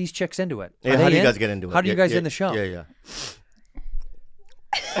do we get these chicks into it? Yeah, how do you guys get into it? How do you guys in the show? Yeah.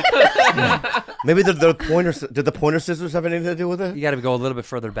 Maybe the pointer. Did the Pointer Sisters have anything to do with it? You got to go a little bit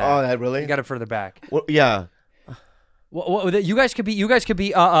further back. Oh, that really? You got it further back. Well, yeah. You guys could be.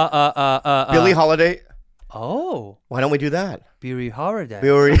 Billie Holiday. Oh. Why don't we do that? Billie Holiday.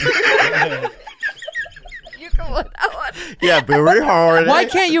 You can want that one. Yeah, Billie Holiday. Why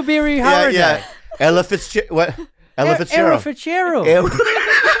can't you Billie Holiday? Yeah. Ella Fitzgerald. What? Ella Fitzgerald. Ella Fitzgerald. Yeah.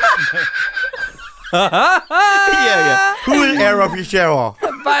 Who is Ella Fitzgerald?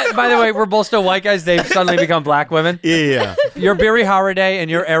 By the way, we're both still white guys. They've suddenly become black women. Yeah. You're Billie Holiday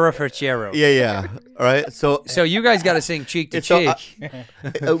and you're Ella Fitzgerald. Yeah. All right. So you guys got to sing cheek to cheek.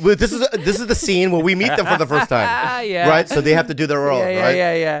 This is the scene where we meet them for the first time. Yeah. Right. So they have to do their role. Right.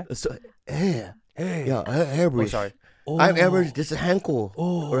 Yeah. So hey, Average. Sorry. I'm Average. This is Hanko.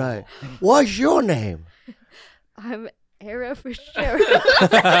 Oh. Right. What's your name? I'm Era Fitzgerald.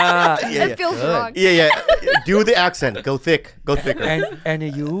 It feels wrong. Yeah. Do the accent. Go thicker. And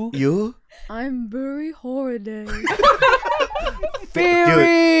you? You? I'm Billie Holiday.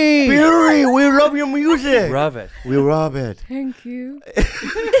 Fury, we love your music. Love it. We love it. Thank you.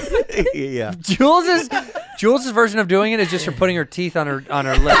 Yeah. Jules's version of doing it is just her putting her teeth on her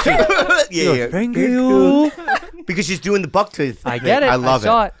left cheek. Yeah. Thank you. Because she's doing the buck teeth. I get it. I love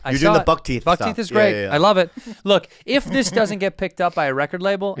saw it. it. You're doing the buck teeth. Buck stuff. teeth is great. Yeah. I love it. Look, if this doesn't get picked up by a record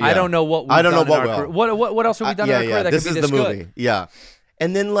label, I don't know what we've I don't know done in what our will. career. What else have we done in our career that this could be is this the movie. good? Yeah.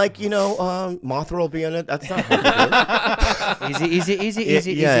 And then, Mothra will be in it. That's not hard to Easy.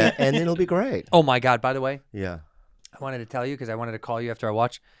 Yeah, and then it'll be great. Oh my God! By the way, Yeah. I wanted to tell you because I wanted to call you after I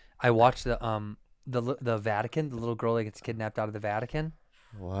watched the Vatican, the little girl that gets kidnapped out of the Vatican.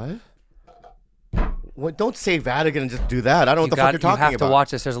 What? Well, don't say Vatican and just do that. I don't know what the fuck you're talking about. You have to watch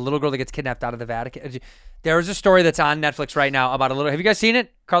this. There's a little girl that gets kidnapped out of the Vatican. There's a story that's on Netflix right now about a little. Have you guys seen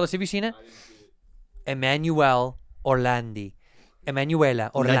it? Carlos, have you seen it? Emanuela Orlandi.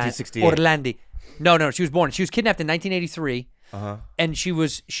 1968. Orlandi. No, she was born. She was kidnapped in 1983. Uh-huh. And she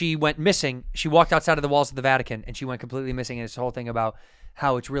went missing. She walked outside of the walls of the Vatican and she went completely missing. And it's the whole thing about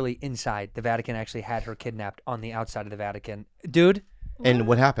how it's really inside. The Vatican actually had her kidnapped on the outside of the Vatican. Dude. And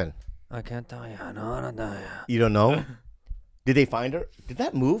what happened? I can't tell you. I don't tell you. You don't know? Did they find her? Did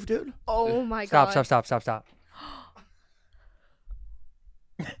that move, dude? Oh my God. Stop.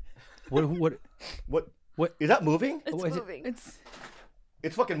 What What is that moving? It's What is it? moving.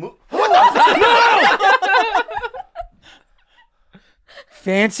 It's fucking moving.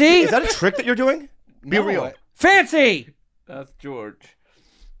 Fancy? Is that a trick that you're doing? Be real. Fancy! That's George.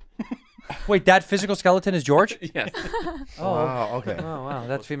 Wait, that physical skeleton is George? Yes. Oh, Wow, okay. Oh, wow.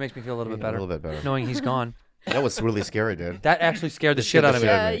 That makes me feel a little bit Yeah, better. a little bit better. Knowing he's gone. That was really scary, dude. That actually scared the shit out of me.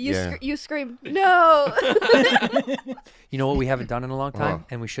 Yeah, you scream, no. You know what we haven't done in a long time, What?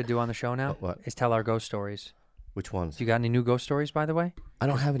 and we should do on the show now? What? Is tell our ghost stories. Which ones? You got any new ghost stories, by the way? I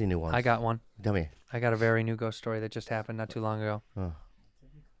don't have any new ones. I got one. Tell me. I got a very new ghost story that just happened not too long ago. Oh.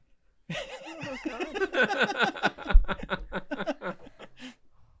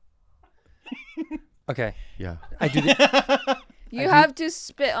 Okay. Yeah. I do. You have to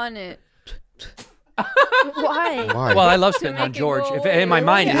spit on it. Why? Why? Well, I love To spitting on make it George. go If in my away.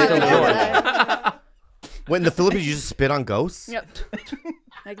 mind, it's Yeah, still yeah. George. When in the Philippines, you just spit on ghosts? Yep.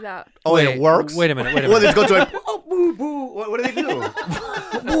 Like that. Oh, and it works? Wait a minute. Well, they go to like, oh, boo, boo. What do they do?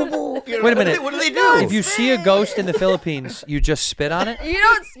 Boo, boo. You know, Wait a minute. What do they do? If you see a ghost in the Philippines, you just spit on it? You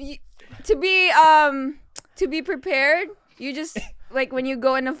don't to be prepared. You just like when you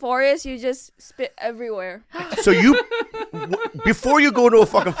go in the forest, you just spit everywhere. So you, before you go to a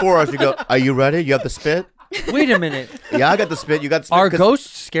fucking forest, you go, are you ready? You have to spit? Wait a minute. Yeah, I got the spit. You got the spit. Are 'cause-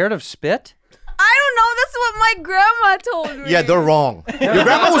 ghosts scared of spit? I don't know. That's what my grandma told me. Yeah, they're wrong. Your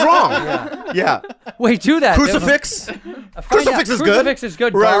grandma was wrong. Yeah. Wait, do that. Crucifix. Crucifix is good. Crucifix is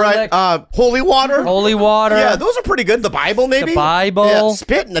good. Right. Garlic, Holy water. Holy water. Yeah, those are pretty good. The Bible, maybe. The Bible. Yeah,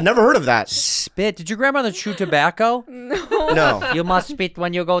 spit. I never heard of that. Spit. Did your grandmother chew tobacco? No. You must spit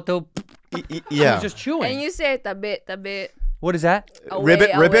when you go to. Yeah. You're just chewing. And you say tabit. What is that?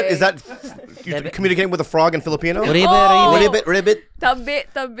 Ribbit. Away. Is that you communicating with a frog in Filipino? Ribbit. Ribbit. Tabit.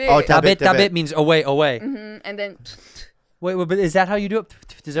 Oh, Tabit means away. And then Wait, but is that how you do it?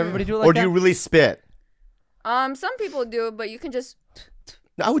 Does everybody do it like Or that? do you really spit? some people do, but you can just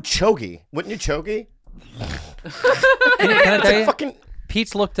No, I would chokey. Wouldn't you chokey? Can I tell you? Fucking.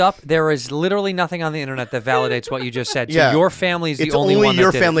 Pete's looked up. There is literally nothing on the internet that validates what you just said. So Yeah. your family is the It's only only one your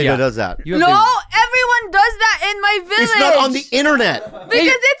that did family it. that does that. You have No, the- everyone does that in my village. It's not on the internet. because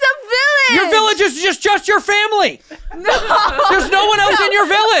it's a village. Your village is just your family. No. There's no one else in your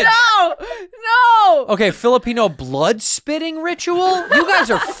village. No. Okay, Filipino blood spitting ritual? You guys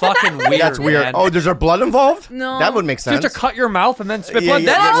are fucking weird. That's weird. man. Oh, is there blood involved? No. That would make So you sense. have to cut your mouth and then spit Yeah, blood?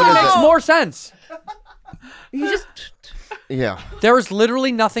 yeah, That yeah, actually what is makes it? more sense. You just Yeah. There is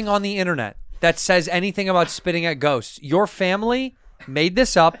literally nothing on the internet that says anything about spitting at ghosts. Your family made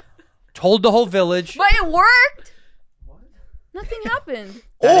this up, told the whole village. But it worked. Nothing happened.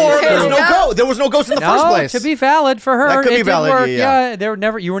 Or there was no ghost in the first place. To be valid for her, That could it be did valid, work. yeah.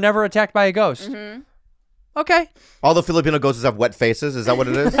 You were never attacked by a ghost. Mm-hmm. Okay. All the Filipino ghosts have wet faces. Is that what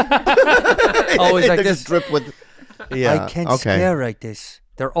it is? Oh, it's like They this. just drip with. Yeah. I can't okay. scare like this.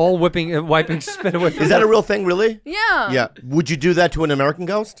 They're all wiping spit with. Is that a real thing, really? Yeah. Yeah. Would you do that to an American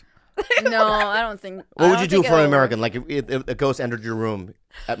ghost? No, I don't think. What would you do for an American? Like if a ghost entered your room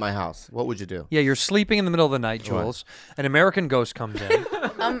at my house, what would you do? Yeah, you're sleeping in the middle of the night, Jules. An American ghost comes in.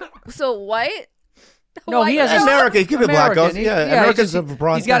 So white? No, he has White his American. He could be a black American. ghost. Yeah, he's Americans just- have a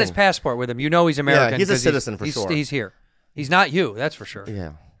broad He's got his thing. passport with him. You know he's American. he's a 'cause citizen for he's, sure. He's here. He's not you, that's for sure.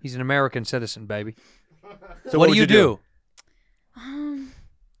 Yeah. He's an American citizen, baby. So what would do you do?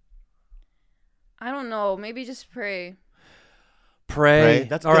 I don't know. Maybe just pray. Pray.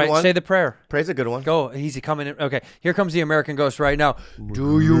 That's a All good right, one. say the prayer. Pray's a good one. Go. He's coming in. Okay, here comes the American ghost right now.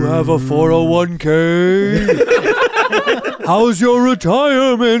 Do you have a 401k? How's your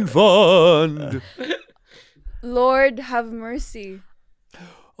retirement fund? Lord, have mercy.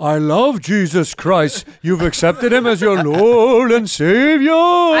 I love Jesus Christ. You've accepted him as your Lord and Savior.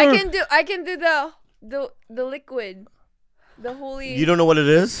 I can do the liquid. The holy. You don't know what it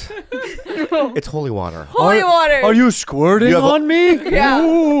is? It's holy water. Holy water. Are you squirting You have a- on me? Yeah.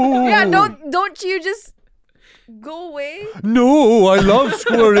 Ooh. Yeah. Don't you just go away? No, I love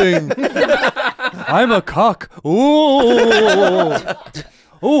squirting. I'm a cock. Oh.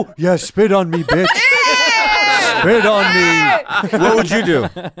 Oh, yeah, spit on me, bitch. Spit on me. What would you do?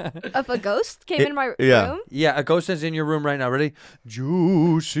 If a ghost came in my yeah. room? Yeah, a ghost is in your room right now. Ready?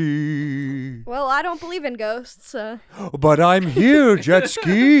 Juicy. Well, I don't believe in ghosts. But I'm here, jet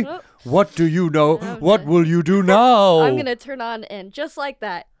ski. What do you know? What will you do now? I'm gonna turn on and just like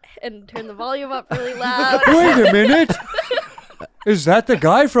that, and turn the volume up really loud. Wait a minute. Is that the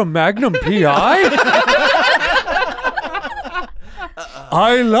guy from Magnum P.I.?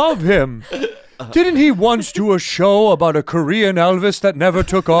 I love him. Didn't he once do a show about a Korean Elvis that never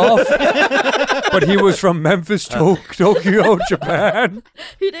took off? but he was from Memphis, Tokyo, Japan.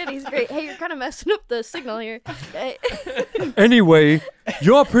 He did. He's great. Hey, you're kind of messing up the signal here. Anyway,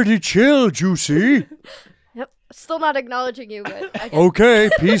 you're pretty chill, Juicy. Yep. Still not acknowledging you, but I get Okay,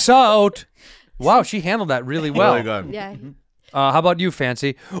 peace out. Wow, she handled that really well. Really good. Yeah. How about you,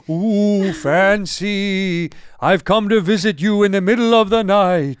 Fancy? Ooh, Fancy, I've come to visit you in the middle of the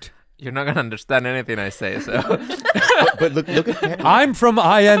night. You're not gonna understand anything I say, so. But look at I'm from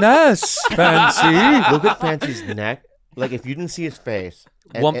INS, Fancy. look at Fancy's neck. Like if you didn't see his face,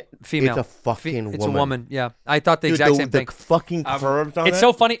 Female. It's a fucking woman. It's a woman, yeah. I thought the Dude, exact same thing. The fucking curves on It's it.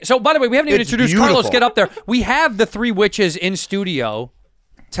 so funny. So, by the way, we haven't even It's introduced beautiful. Carlos. Get up there. We have the three witches in studio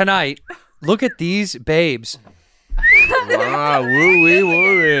tonight. Look at these babes. Wow, woo-wee,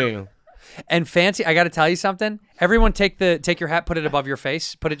 woo-wee. And Fancy, I got to tell you something. Everyone take your hat, put it above your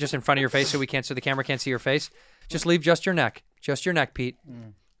face. Put it just in front of your face so the camera can't see your face. Just leave just your neck. Just your neck, Pete.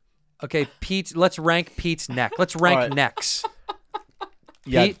 Okay, Pete, let's rank Pete's neck. Let's rank necks.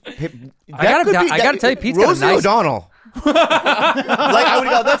 Yeah, Pete, I gotta tell you, Pete's got a Rosie nice... O'Donnell. Like I would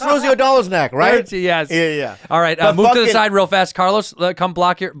go, that's Rosie O'Donnell's neck, right? Yes. Yeah. All right, But move to the fucking- side real fast. Carlos, come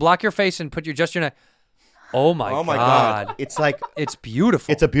block your face and put just your neck. Oh my God. It's like It's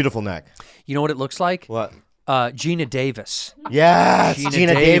beautiful. it's a beautiful neck. You know what it looks like? What? Gina Davis. Yes,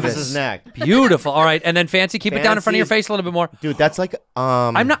 Gina Davis. Davis's neck. Beautiful. All right, and then Fancy, keep it down in front of your Fancy's- face a little bit more. Dude, that's like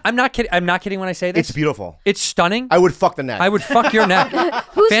I'm not kidding. I'm not kidding when I say this. It's beautiful. It's stunning. I would fuck the neck. I would fuck your neck.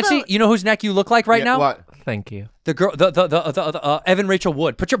 Fancy, you know whose neck you look like right now? What? Thank you. The girl, the Evan Rachel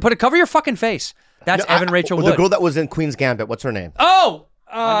Wood. Cover your fucking face. That's Evan Rachel Wood. The girl that was in Queen's Gambit. What's her name? Oh,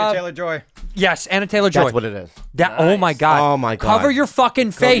 Anya Taylor-Joy. yes, Anna Taylor-Joy. That's what it is. Oh my God. Oh my God. Cover your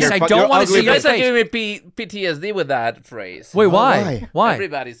fucking face. I your don't want to ugly see your You guys are face. giving me PTSD with that phrase. Wait, why? Why?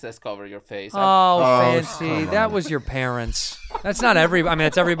 Everybody says cover your face. Oh, Fancy, that was your parents. That's not everybody. I mean,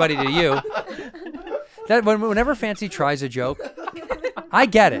 it's everybody to you. That whenever Fancy tries a joke, I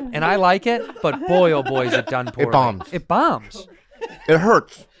get it and I like it, but boy, oh boy, is it done poorly. bombs. It bombs. It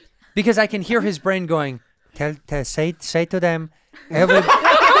hurts. Because I can hear his brain going, say to them,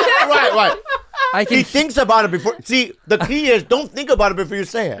 Right. I can He thinks about it before. See, the key is don't think about it before you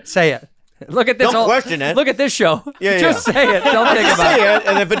say it. say it. Look at this. Don't question it. Look at this show. Yeah, Just yeah. say it. Don't think about Say it. it,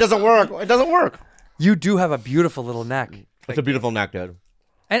 and if it doesn't work, it doesn't work. You do have a beautiful little neck. It's a beautiful neck, dude.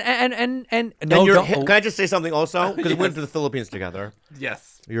 And And no, your don't. hip, can I just say something also? Because we went to the Philippines together.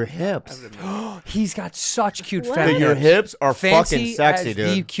 Yes. Your hips. He's got such cute What? fat Dude, your hips are Fancy fucking sexy, has dude.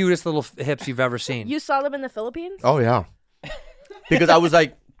 the cutest little hips you've ever seen. You saw them in the Philippines? Oh yeah. Because I was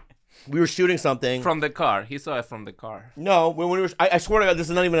like, we were shooting something. From the car. He saw it from the car. No, when we were, I swear to God, this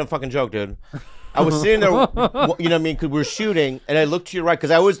is not even a fucking joke, dude. I was sitting there, you know what I mean, because we were shooting, and I looked to your right, because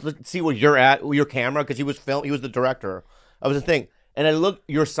I always see where you're at, your camera, because he was the director. I was the thing. And I looked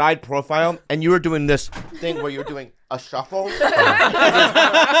your side profile, and you were doing this thing where you're doing a shuffle.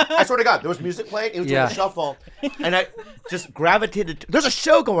 I swear to God, there was music playing, it was doing a shuffle, and I just gravitated. There's a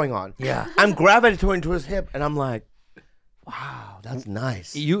show going on. Yeah. I'm gravitating to his hip, and I'm like, wow, that's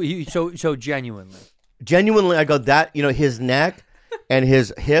nice. So genuinely. Genuinely, I go that, you know, his neck and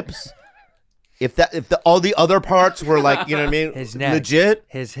his hips. If all the other parts were like, you know what I mean, His neck, legit.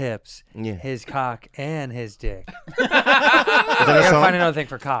 his hips, Yeah. his cock, and his dick. Is that I a gotta song? find another thing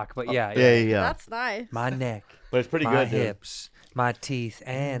for cock, but yeah. That's nice. My neck, But it's pretty my good, dude. hips, my teeth,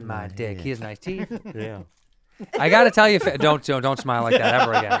 and my dick. He has nice teeth. Yeah. I gotta tell you, don't smile like that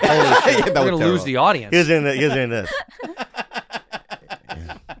ever again. Holy shit, That we're was gonna lose terrible. the audience. He's in this.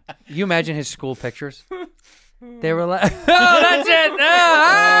 You imagine his school pictures? They were like, oh, that's it.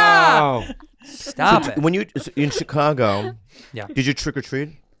 Ah! Oh. Stop it. When you in Chicago, Yeah. did you trick or treat?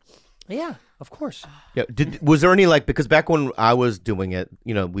 Yeah, of course. Yeah. Was there any like, because back when I was doing it,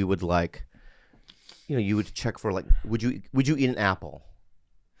 you know, we would like, you know, you would check for like, would you eat an apple?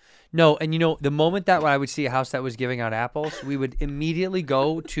 No, and you know, the moment that I would see a house that was giving out apples, we would immediately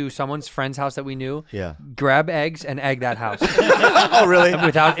go to someone's friend's house that we knew, Yeah. grab eggs, and egg that house. Oh, really?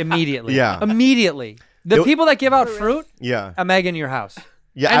 Immediately. Yeah. Immediately. The people that give out fruit, Yeah. I'm egging your house.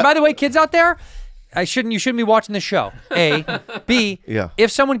 Yeah. And by the way, kids out there, you shouldn't be watching this show. A. B. Yeah. If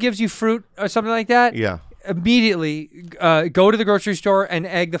someone gives you fruit or something like that, Yeah. immediately go to the grocery store and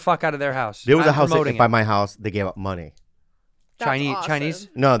egg the fuck out of their house. There was I'm a house promoting by it. my house. They gave out money. Chinese.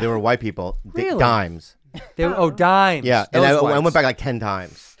 No, they were white people. Really? Dimes. Dimes. Yeah, and Those I whites. went back like 10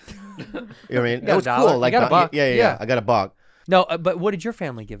 times. You know what I mean? got That a was dollar? cool. Like You got a buck? Yeah. Yeah. I got a buck. No, but what did your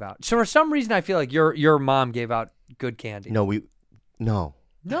family give out? So for some reason, I feel like your mom gave out good candy. No.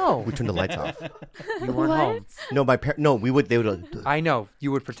 No. We turned the lights off. You weren't home. No, we would. They would. I know.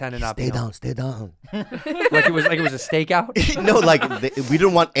 You would pretend to not Stay be down. home. Stay down. Like it was a stakeout. No, like we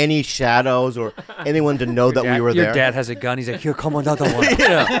didn't want any shadows or anyone to know that we were there. Your dad has a gun. He's like, here, come on, another one.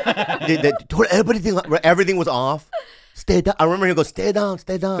 Everything was off. Stay down. I remember he goes, stay down,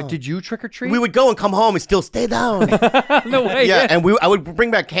 stay down. But did you trick or treat? We would go and come home and still stay down. No way. Yeah, and I would bring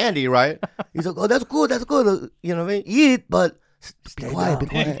back candy, right? He's like, oh, that's good, that's good. You know what I mean? Eat, but be quiet, be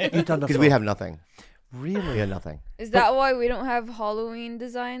quiet. Because we have nothing. Really? We had nothing. Is that why we don't have Halloween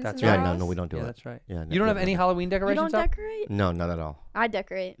designs? That's in right. the Yeah, house? no, we don't do it. That's right. Yeah, You don't have any Halloween You decorations don't up? decorate? No, not at all. I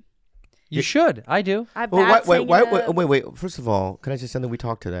decorate. You should. I do. I have Well, bats wait. hanging up. First of all, can I just say that we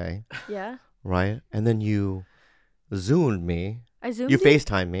talked today, Yeah. right? And then you Zoomed me. I zoomed You you?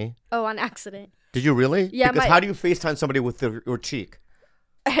 FaceTime me. Oh, on accident. Did you really? Yeah, Because my- how do you FaceTime somebody with your cheek?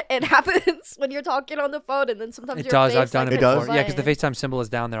 It happens when you're talking on the phone, and then sometimes It your does. face, I've done like, it It before. does? Yeah, because the FaceTime symbol is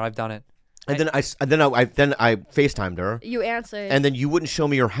down there. I've done it. And then I FaceTimed her. You answered. And then you wouldn't show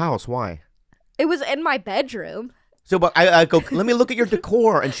me your house. Why? It was in my bedroom. So, but I go, let me look at your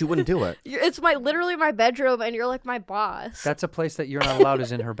decor, and she wouldn't do it. It's literally my bedroom, and you're like my boss. That's a place that you're not allowed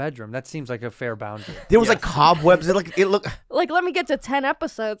is in her bedroom. That seems like a fair boundary. There was like cobwebs. It looked. Like, let me get to 10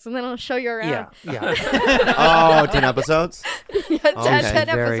 episodes, and then I'll show you around. Yeah. Oh, 10 episodes. Yeah, 10, Okay. 10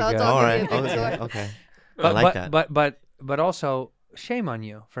 Very episodes. good. I'll All give right. you a big Okay. tour. Okay. I But, like that. but also shame on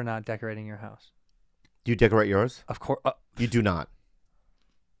you for not decorating your house. Do you decorate yours? Of course. You do not.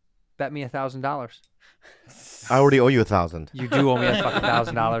 Bet me $1,000. I already owe you 1,000. You do owe me a fucking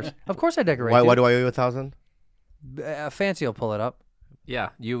 $1,000. Of course I decorate. Why dude. do I owe you 1,000? Fancy will pull it up. Yeah,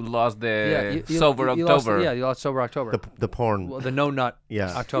 you lost the you- Sober you lost- October. you lost Sober October. The porn. Well, the no nut.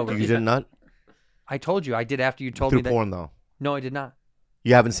 Yeah. October. You did not? I told you. I did after you told Through me that. porn though. No, I did not.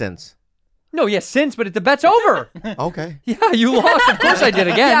 You haven't since. No, yes, since, but the bet's over. Okay. Yeah, you lost. Of course I did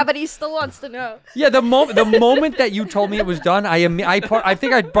again. Yeah, but he still wants to know. Yeah, the moment that you told me it was done, I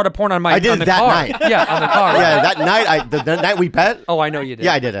think I brought a porn on my I did on it the that car. night. Yeah, on the car. Yeah, that night the night we bet. Oh, I know you did.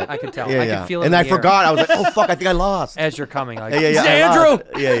 Yeah, I did it. I could tell. Yeah, I yeah. could feel it. And in I the air. forgot. I was like, oh fuck, I think I lost. As you're coming, like, Yeah, I Andrew. lost.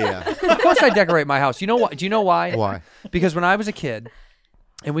 Yeah. Of course I decorate my house. You know what? Do you know why? Why? Because when I was a kid,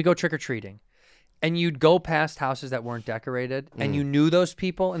 and we go trick or treating, and you'd go past houses that weren't decorated, and you knew those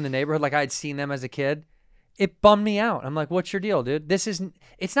people in the neighborhood, like I had seen them as a kid. It bummed me out. I'm like, what's your deal, dude?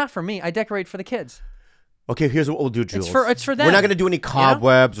 It's not for me. I decorate for the kids. Okay, here's what we'll do, Jules. It's for them. We're not gonna do any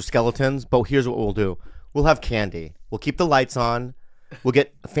cobwebs or skeletons, but here's what we'll do. We'll have candy. We'll keep the lights on. We'll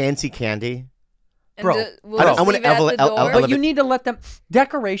get fancy candy. And Bro, we'll I just wanna leave it at the door. But you need to let them.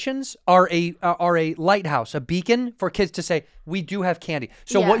 Decorations are a lighthouse, a beacon for kids to say we do have candy.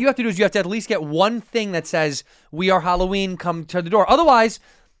 So Yeah. what you have to do is you have to at least get one thing that says we are Halloween. Come to the door. Otherwise,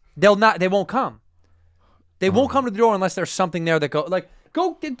 they won't come. They won't come to the door unless there's something there that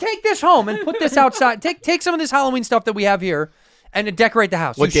go take this home and put this outside. Take some of this Halloween stuff that we have here and decorate the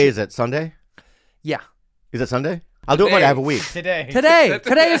house. What day is it? Sunday? Yeah. Is it Sunday? I'll do it when I have a week. Today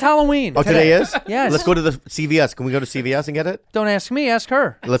is Halloween. Oh, today is? Yes. Let's go to the CVS. Can we go to CVS and get it? Don't ask me. Ask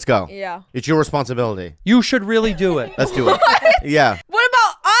her. Let's go. Yeah. It's your responsibility. You should really do it. Let's do it. Yeah. What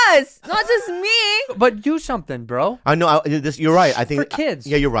about us? Not just me. But do something, bro. I know. You're right. I think For kids.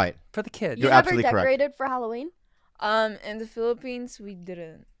 Yeah, you're right. For the kids. You You're never absolutely correct. decorated for Halloween? In the Philippines, we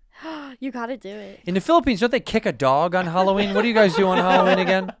didn't. You gotta do it. In the Philippines, don't they kick a dog on Halloween? What do you guys do on Halloween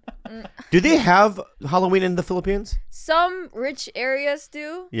again? Do they have Halloween in the Philippines? Some rich areas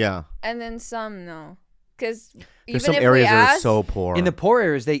do, Yeah. and then some no. Because even There's some if areas we that are ask, so poor. In the poor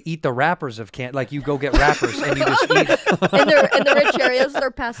areas, they eat the wrappers of candy. Like you go get wrappers and you just eat. In the rich areas,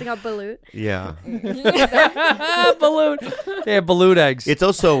 they're passing out balut. Yeah. Balloon. They have balloon eggs. It's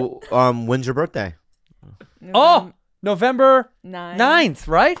also when's your birthday? November 9th. 9th,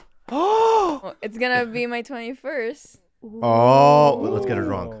 right? Well, it's gonna be my 21st. Oh, let's get her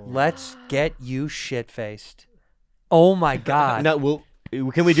drunk. Let's get you shit faced. Oh my God. No,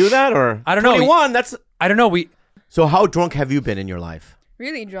 can we do that or? I don't know. 21. That's. I don't know. So how drunk have you been in your life?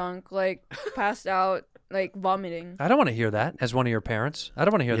 Really drunk, like passed out, like vomiting. I don't want to hear that as one of your parents. I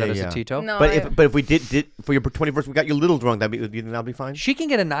don't want to hear that as a Tito. No, But if we did for your 21st, we got you a little drunk. That'd be fine. She can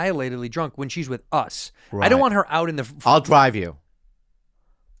get annihilatedly drunk when she's with us. I Right. don't want her out in the. I'll drive you.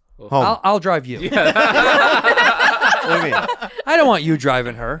 Home. I'll drive you. What do you mean? I don't want you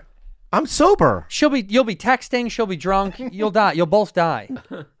driving her. I'm sober. You'll be texting. She'll be drunk. You'll die. You'll both die.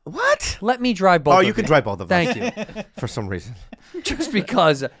 What? Let me drive both. Oh, of you can drive both of us. Thank you. For some reason. Just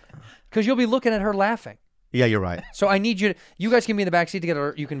because you'll be looking at her laughing. Yeah, you're right. So I need you. You guys can be in the backseat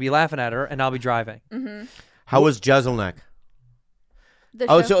together. You can be laughing at her, and I'll be driving. Mm-hmm. How was Jezelnik? The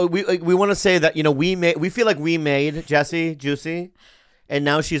Oh, show. so we want to say that we feel like we made Jesse Juicy, and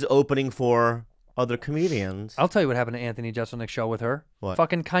now she's opening for other comedians. I'll tell you what happened to Anthony Jeselnik's show with her. What?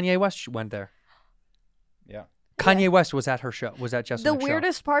 Fucking Kanye West went there. Yeah. Kanye West was at her show. Was at Jeselnik's The show.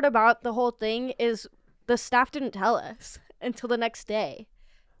 weirdest part about the whole thing is the staff didn't tell us until the next day.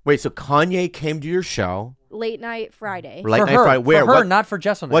 Wait, so Kanye came to your show? Late night Friday. Late for night her, Friday. Where? For her, what, not for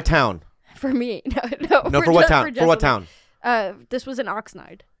Jeselnik. What town? For me. No, for what town? For what town? This was in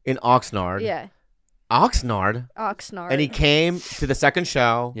Oxnard. In Oxnard. Yeah. Oxnard? Oxnard. And he came to the second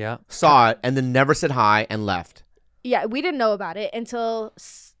show, Yeah. saw it, and then never said hi and left. Yeah, we didn't know about it until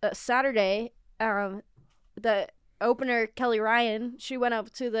Saturday. The opener, Kelly Ryan, she went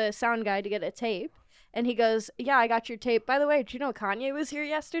up to the sound guy to get a tape. And he goes, yeah, I got your tape. By the way, do you know Kanye was here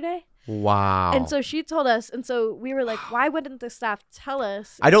yesterday? Wow. And so she told us. And so we were like, why wouldn't the staff tell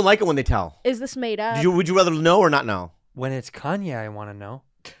us? I don't like it when they tell. Is this made up? Would you rather know or not know? When it's Kanye, I want to know.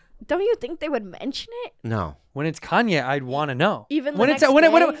 Don't you think they would mention it? No. When it's Kanye, I'd want to know. Even when the it's next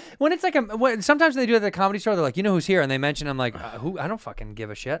when it's like sometimes they do it at the Comedy Store. They're like, you know who's here, and they mention. I'm like, who? I don't fucking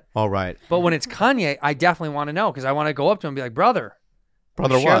give a shit. All right. But when it's Kanye, I definitely want to know because I want to go up to him and be like, brother,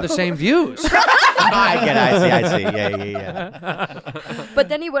 Brother, we share what? the same views. I get it. I see. Yeah. But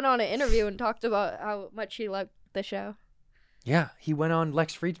then he went on an interview and talked about how much he loved the show. Yeah, he went on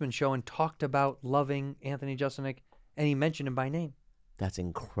Lex Fridman's show and talked about loving Anthony Jeselnik, and he mentioned him by name. That's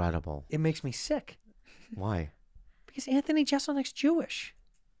incredible. It makes me sick Why? because Anthony Jeselnik's Jewish.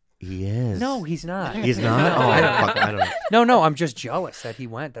 He is. No, he's not. He's not? Oh, I don't know. No, I'm just jealous that he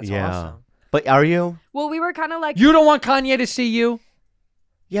went. That's awesome. But are you? Well, we were kind of like... You don't want Kanye to see you?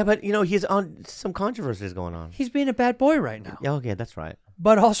 Yeah, but, he's on some controversies going on. He's being a bad boy right now. Yeah, okay, that's right.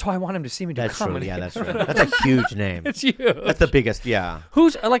 But also, I want him to see me do That's true. comedy. Yeah, that's right. That's a huge name. It's huge. That's the biggest, yeah.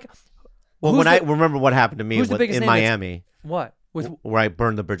 Who's, like... Well, who's when I the- remember what happened to me who's the biggest in name that's- Miami. What? Where I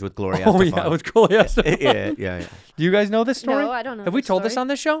burned the bridge with Gloria Oh, Estefan. yeah, with Gloria Estefan. yeah. Do you guys know this story? No, I don't know Have we this told this story. on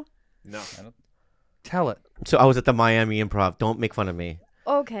this show? No. Tell it. So I was at the Miami Improv. Don't make fun of me.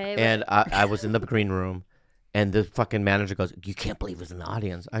 Okay. And I was in the green room, and the fucking manager goes, "You can't believe it was in the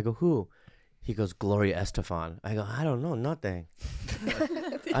audience." I go, "Who?" He goes, "Gloria Estefan." I go, "I don't know, nothing.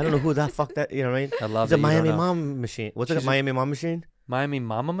 I don't know who that fuck that. You know what I mean?" I love It's a that you don't Miami know. Mom Machine. What's it? She's A Miami Mom Machine? Miami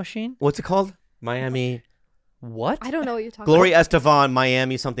Mama Machine? What's it called? Miami. What? I don't know what you're talking Gloria Estefan,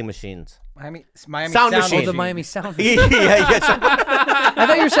 Miami something machines. Miami Sound machine. Oh, the Miami Sound yeah, Machine. yeah. I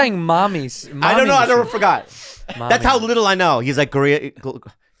thought you were saying mommies. I don't know. I never machine. forgot. Mommy. That's how little I know. He's like Gloria.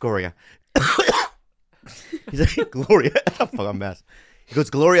 He's like Gloria. That's a fucking mess. He goes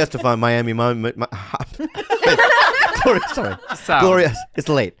Gloria Estefan, Miami. Gloria, sorry. Sound. Gloria. It's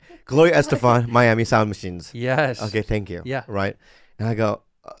late. Gloria Estefan, Miami Sound Machines. Yes. Okay, thank you. Yeah. Right. And I go,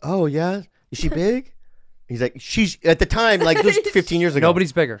 oh yeah, is she big? He's like, she's at the time like this was 15 years ago.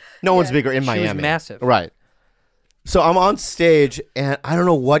 Nobody's bigger. No one's bigger in She Miami. was massive. Right. So I'm on stage and I don't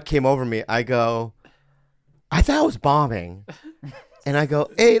know what came over me. I go, I thought I was bombing. And I go,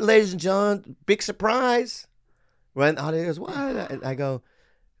 hey, ladies and gentlemen, big surprise. Right? And the audience goes, what? And I go,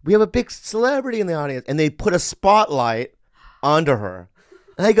 we have a big celebrity in the audience. And they put a spotlight onto her.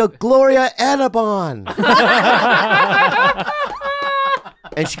 And I go, Gloria Estefan.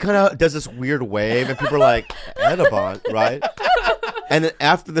 And she kind of does this weird wave, and people are like, Estefan, right? And then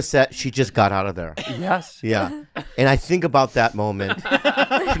after the set, she just got out of there. Yes. Yeah. And I think about that moment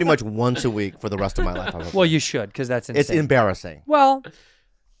pretty much once a week for the rest of my life. Well, you should, because that's insane. It's embarrassing. Well,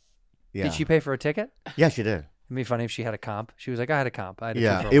 Yeah. did she pay for a ticket? Yeah, she did. It'd be funny if she had a comp. She was like, I had a comp. I had a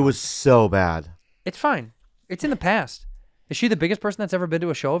Yeah, two-for-one. it was so bad. It's fine. It's in the past. Is she the biggest person that's ever been to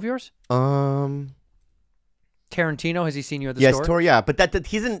a show of yours? Tarantino, has he seen you at the Yes, store? Tori, yeah. But that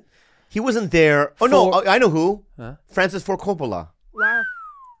he wasn't there. Oh, no, I know who. Huh? Francis Ford Coppola. Wow.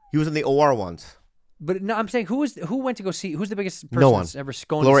 He was in the OR once. But no, I'm saying who went to go see? Who's the biggest person No one. that's ever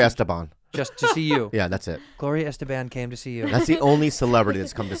gone Gloria to see, Esteban. just to see you? Yeah, that's it. Gloria Esteban came to see you. That's the only celebrity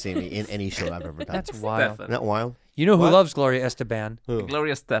that's come to see me in any show I've ever done. That's wild. Isn't that wild? You know who What? loves Gloria Esteban? Who?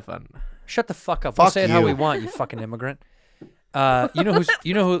 Gloria Estefan. Shut the fuck up. We'll Fuck say it how you. we want, you fucking immigrant. You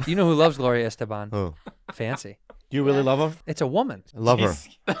know who loves Gloria Esteban? Who? Fancy. Do you really love her? It's a woman. I love her.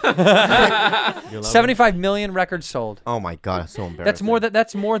 You love her? 75 million records sold. Oh my god, it's so embarrassing.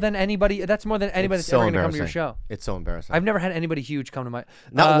 That's more than anybody. That's more than anybody It's that's so ever going to come to your embarrassing. show. It's so embarrassing. I've never had anybody huge come to my.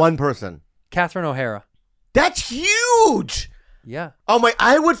 Not one person. Catherine O'Hara. That's huge. Yeah. Oh my!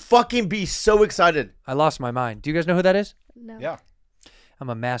 I would fucking be so excited. I lost my mind. Do you guys know who that is? No. Yeah. I'm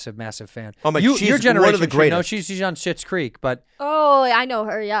a massive, massive fan. Oh my! Your she's generation one of the should know greatest. she's on Schitt's Creek, but Oh, I know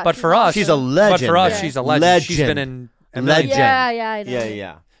her. Yeah. but she's for us, awesome. She's a legend. But for us, man. she's a legend. She's been in a million- legend. Yeah, I know.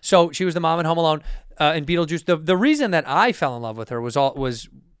 Yeah. So she was the mom in Home Alone and Beetlejuice. The reason that I fell in love with her was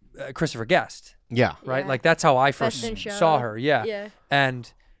Christopher Guest. Yeah. Right? Yeah. Like that's how I Best first in Show. saw her. Yeah. Yeah.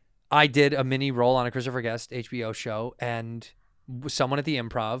 And I did a mini role on a Christopher Guest HBO show, and someone at the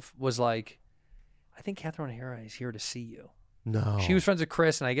Improv was like, I think Catherine O'Hara is here to see you. No. She was friends with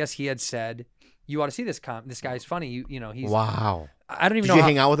Chris, and I guess he had said, you ought to see this this guy's funny. You know, he's Wow. I don't even Did know you how,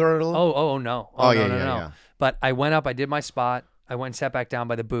 hang out with her at all? Oh no. Oh, no, yeah, no, yeah, no. yeah. But I went up, I did my spot, I went and sat back down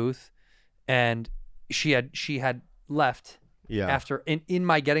by the booth, and she had left Yeah. after in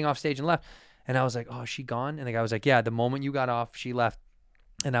my getting off stage and left. And I was like, oh, is she gone? And the guy was like, yeah, the moment you got off, she left.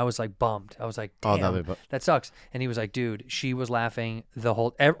 And I was like bummed. I was like, Oh, damn, that sucks. And he was like, dude, she was laughing the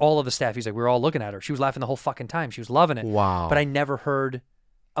whole, all of the staff. He's like, we were all looking at her. She was laughing the whole fucking time. She was loving it. Wow. But I never heard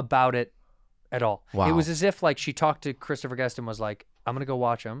about it at all. Wow. It was as if like she talked to Christopher Guest and was like, I'm going to go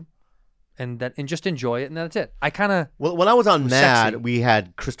watch him and just enjoy it. And that's it. I kind of. Well, when I was on Mad, sexy. we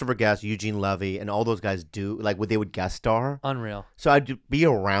had Christopher Guest, Eugene Levy, and all those guys do, like, they would guest star. Unreal. So I'd be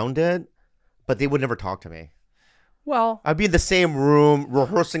around it, but they would never talk to me. Well, I'd be in the same room,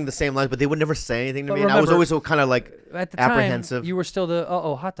 rehearsing the same lines, but they would never say anything to But me. And I was remember, always so kind of like at the apprehensive. time, you were still the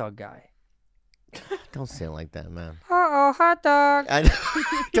hot dog guy. Don't say it like that, man. Hot dog.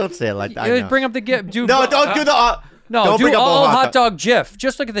 Don't say it like that. I You know. bring up the GIF. Do No, don't do the. No, don't do bring up all the hot dog GIF.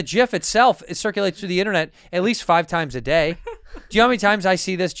 Just look at the GIF itself. It circulates through the internet at least 5 times a day. Do you know how many times I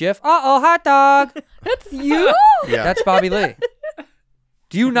see this GIF? Hot dog. That's you? Yeah. That's Bobby Lee.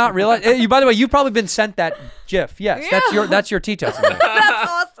 Do you not realize? You, by the way, you've probably been sent that GIF. Yes, that's your Tito's. That's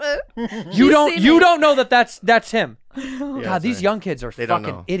awesome. You don't seen it. know that's him. Yeah, God, these sorry. young kids are They don't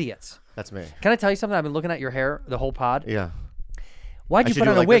fucking know. idiots. That's me. Can I tell you something? I've been looking at your hair the whole pod. Yeah. Why'd I you should put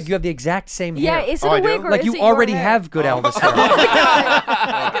do on it a like wig? this? You have the exact same Yeah, hair. is it Oh, I a do? wig or Like is you it your already hair? have good Elvis hair.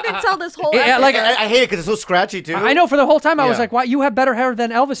 I couldn't tell this whole Yeah, like, episode. I hate it because it's so scratchy too. I know for the whole time I was Yeah. like, "Why you have better hair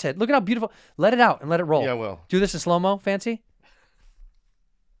than Elvis had? Look at how beautiful." Let it out and let it roll. Yeah, I will. Do this in slow mo, Fancy.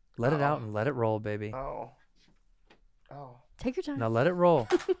 Let it out and let it roll, baby. Take your time. Now let it roll.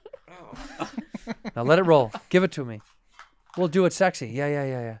 Now let it roll. Give it to me. We'll do it sexy.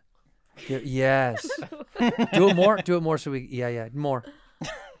 Yeah. Yes. Do it more. Do it more. So we. Yeah. More.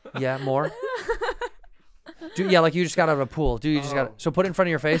 Yeah, more. Like you just got out of a pool. You just got. So put it in front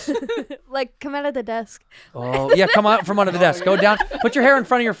of your face. Like, come out of the desk. Oh, yeah, come out from under the desk. Go down. Put your hair in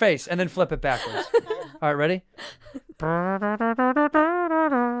front of your face and then flip it backwards. All right, ready?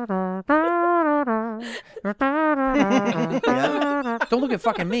 Don't look at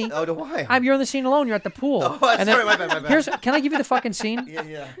fucking me. Oh, why? You're in the scene alone. You're at the pool. Oh, sorry, my bad. Can I give you the fucking scene?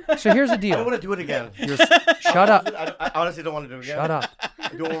 Yeah. So here's the I deal. don't want to do it again. Shut up. I honestly don't want to do it again. Shut up.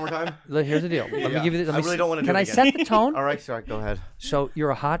 Do it one more time. Here's the deal. Let me give you. I really don't want to do Can it I again. set the tone? All right, sorry. Go ahead. So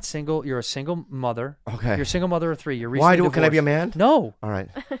you're a single mother. Okay. You're a single mother of 3. You're Why recently can I be a divorced. man? No. All right.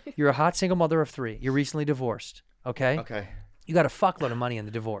 You're a hot single mother of 3. You're recently divorced. Okay. Okay. You got a fuckload of money in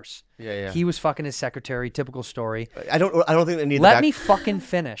the divorce. Yeah. He was fucking his secretary. Typical story. I don't think they need. Let me fucking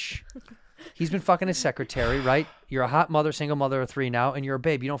finish. He's been fucking his secretary, right? You're a hot mother, single mother of 3 now, and you're a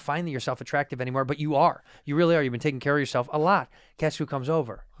babe. You don't find yourself attractive anymore, but you are. You really are. You've been taking care of yourself a lot. Guess who comes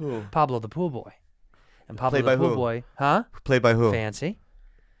over? Who? Pablo the pool boy. And Pablo Played the by pool who? boy, huh? Played by who? Fancy.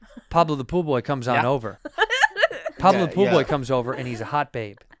 Pablo the pool boy comes on Yeah. over. Pablo the pool yeah. boy comes over, and he's a hot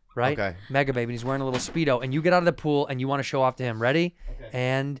babe, right? Okay. Mega babe, and he's wearing a little Speedo, and you get out of the pool, and you want to show off to him. Ready? Okay.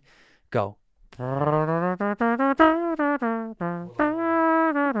 And go.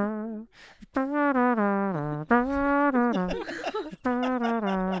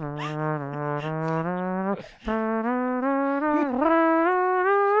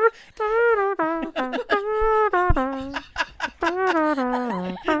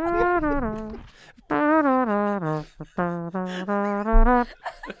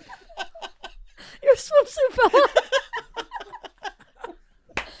 Your swimsuit fell off.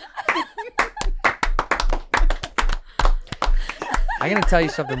 I'm gonna tell you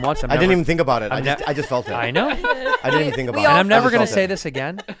something once. I didn't even think about it. I just felt it. I know. I didn't even think about it. And I'm never I gonna just say felt it. this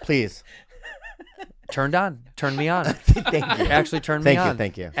again. Please. Turned on. Turned me on. Thank you. Actually turned me Thank you, on.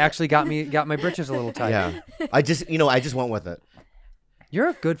 thank you. Actually got my britches a little tight. Yeah. I just went with it. You're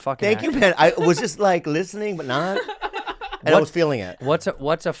a good fucking Thank you, actor. man. I was just like listening, but not. And I was feeling it. What's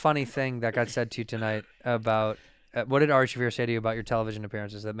a funny thing that got said to you tonight about what did Ari Shaffir say to you about your television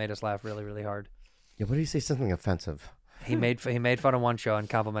appearances that made us laugh really, really hard? Yeah, what did he say? Something offensive. He made fun of one show and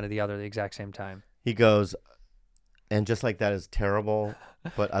complimented the other at the exact same time. He goes, and just like that is terrible,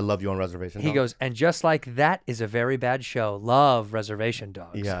 but I love you on Reservation He Dogs. goes, and just like that is a very bad show. Love Reservation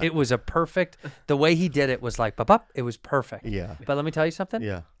Dogs. Yeah. It was a perfect. The way he did it was like, pop. It was perfect. Yeah. But let me tell you something.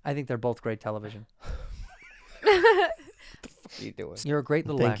 Yeah. I think they're both great television. What are you doing? You're a great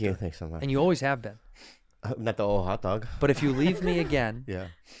little Thank actor. you. Thanks so much. And you always have been. Not the old hot dog. But if you leave me again, Yeah.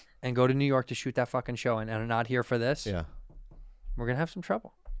 and go to New York to shoot that fucking show and are not here for this, Yeah. we're gonna have some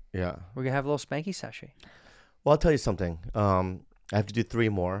trouble. Yeah. We're gonna have a little spanky session. Well, I'll tell you something. I have to do 3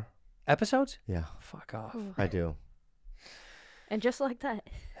 more. Episodes? Yeah. Fuck off. I do. And just like that.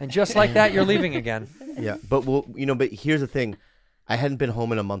 And just like that, you're leaving again. Yeah. But but here's the thing. I hadn't been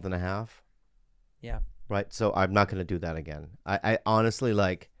home in a month and a half. Yeah. Right. So I'm not going to do that again. I honestly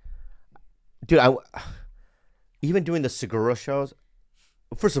dude, even doing the Segura shows.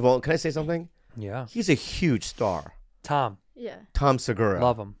 First of all, can I say something? Yeah. He's a huge star. Tom. Yeah. Tom Segura.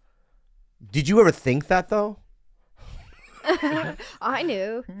 Love him. Did you ever think that though? I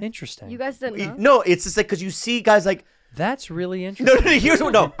knew. Interesting. You guys didn't know? No, it's just like because you see guys like. That's really No, interesting. here's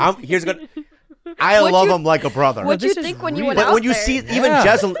what. No, here's what. I love him like a brother. What'd you this is think when you real. went But out when you there? see even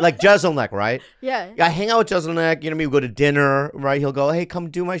Jeselnik, right? Yeah. I hang out with Jeselnik. You know, we go to dinner, right? He'll go, "Hey, come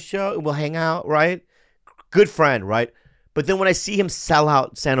do my show. We'll hang out," right? Good friend, right? But then when I see him sell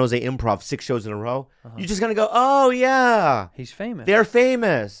out San Jose Improv 6 shows in a row, you're just gonna go, "Oh yeah, He's famous. they're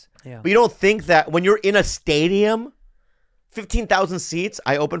famous." Yeah. But you don't think that when you're in a stadium, 15,000 seats,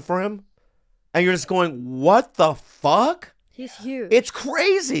 I open for him, and you're just going, "What the fuck?" He's huge. It's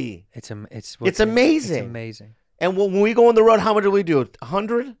crazy. It's It's It's amazing. amazing. And when we go on the road, how much do we do?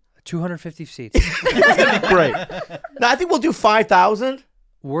 100? 250 seats. It's gonna be great. No, I think we'll do 5,000.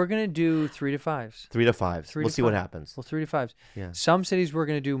 We're gonna do 3 to 5s. 3 to 5. 3 We'll to see what 5. happens. Well, 3 to 5s. Yeah. Some cities we're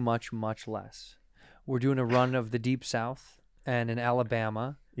gonna do much, much less. We're doing a run of the Deep South, and in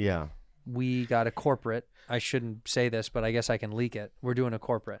Alabama, Yeah. we got a corporate. I shouldn't say this, but I guess I can leak it. We're doing a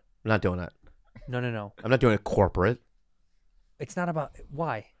corporate. I'm not doing that. No. I'm not doing a corporate. It's not about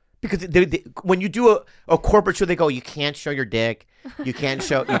why. Because when you do a corporate show, they go, "You can't show your dick. You can't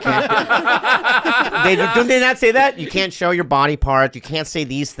show. You can't." Don't they not say that? You can't show your body parts. You can't say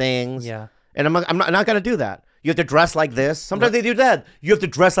these things. Yeah. And I'm not going to do that. You have to dress like this. Sometimes they do that. You have to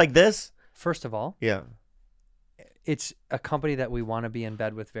dress like this. First of all, Yeah. it's a company that we want to be in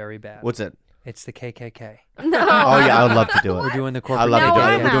bed with very bad. What's it? It's the KKK. No. Oh yeah, I would love to do it. We're doing the I corporate. love to Now do it.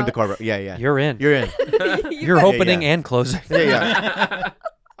 I'm We're doing the out. corporate. Yeah, yeah. You're in. You're in. You're opening and closing. Yeah.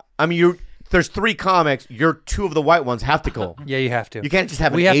 I mean, there's 3 comics. You're 2 of the white ones have to go. Yeah, you have to. You can't just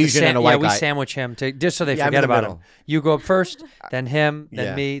have we an have to Asian and a white we guy. sandwich him just so they Yeah, I'm in forget the about middle. him. You go up first, then him, then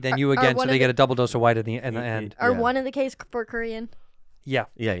Yeah. me, then you again, so one they of get the- a double dose of white at the end. Are Yeah. one in the case for Korean? Yeah,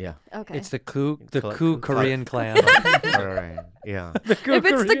 Yeah, yeah. Okay. it's the Ku Ku- Korean clan. All right. Yeah. if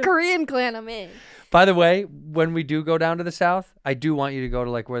it's the Korean clan, I'm in. By the way, when we do go down to the south, I do want you to go to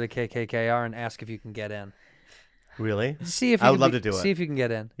like where the KKK are and ask if you can get in. Really? See if you I would can love be- to do it. See if you can get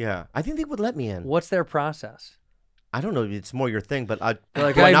in. Yeah. I think they would let me in. What's their process? I don't know. It's more your thing, but I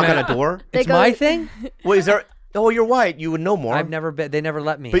Like, do I hey, knock man. on a door? They It's go- my thing. Well, is there? Oh, you're white. You would know more. I've never been. They never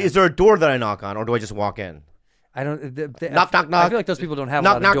let me. But in. is there a door that I knock on, or do I just walk in? I don't. Knock, knock, I knock. feel like those people don't have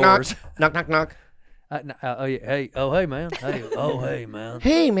Knock, a lot knock, of knock. doors. Knock, knock, knock. Oh, yeah, hey, oh hey man, hey, oh hey man,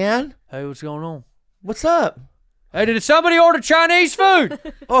 Hey, man. hey, what's going on? What's up? Hey, did somebody order Chinese food?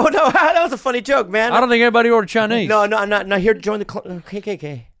 Oh no, that was a funny joke, man. I don't think anybody ordered Chinese. No, I'm not here to join the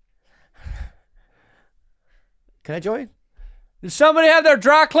KKK. Can I join? Did somebody have their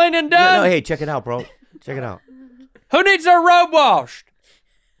dry cleaning done? No, hey, check it out, bro. Check it out. Who needs their robe washed?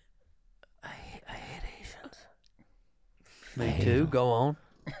 I hate Asians. Me too. Go on.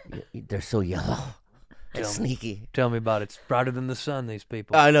 They're so yellow and Tell me. sneaky. Tell me about it. It's brighter than the sun. These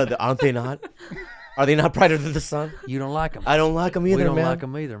people. I know. Aren't they not? Are they not brighter than the sun? You don't like them. I don't like them either, we don't man. like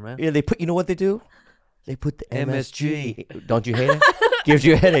them either, man. Yeah, they put. You know what they do? They put the MSG. MSG. Don't you hate it? Gives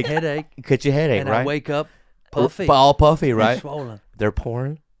you a headache. Headache. Gets you a headache, And right? I wake up puffy. All puffy, right? Swollen. They're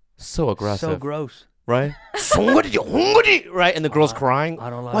porn. So aggressive. So gross. Right? Right? And the girl's crying. I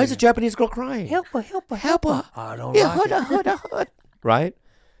don't like Why is a it. Japanese girl crying? Help her, help her, Help her. I don't Yeah, like hood, it. hood. Right?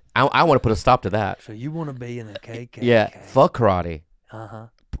 I want to put a stop to that. So you want to be in the KKK? Yeah. Fuck karate. Uh-huh.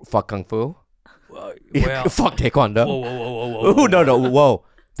 Fuck kung fu. Well, Fuck taekwondo. whoa, whoa, whoa, whoa, whoa. Ooh, no. Whoa.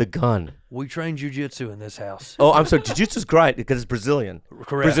 The gun. We train jujitsu in this house. Oh, I'm sorry. Jiu-jitsu's great because it's Brazilian. Correct.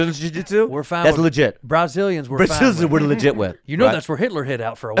 Brazilian jiu-jitsu? We're fine That's with- legit. Brazilians were fine Brazilians with. we're legit with. You know right? that's where Hitler hid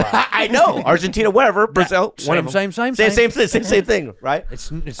out for a while. I know. Argentina, wherever. Brazil. one of them. same thing, right?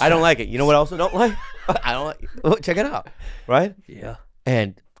 It's I don't like it. You know what else I don't like? I don't like. Oh, check it out, right? Yeah.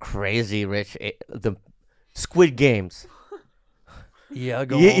 And Crazy Rich, the Squid Games. Yeah,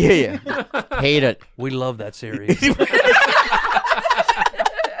 go Yeah, on. yeah. Hate it. We love that series.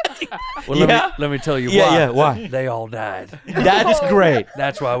 Well, Yeah. let me tell you Yeah, why. yeah, why? They all died. That's great.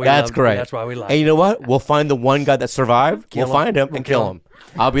 That's why we That's loved it. great. That's why we like And you it. know what? We'll find the one guy that survived. Kill we'll him. find him We'll and kill kill him.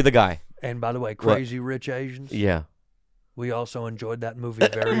 I'll be the guy. And by the way, Crazy Rich Asians, Yeah. we also enjoyed that movie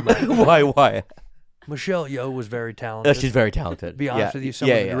very much. Why? Michelle Yeoh was very talented. She's very talented. Be honest with you, some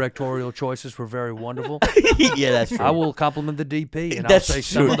of the directorial choices were very wonderful. Yeah, that's true. I will compliment the DP, and That's I'll say true,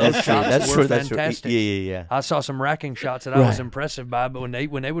 some of those that's true, shots that's were true, that's true. fantastic. Yeah. I saw some racking shots that I was impressive by, but when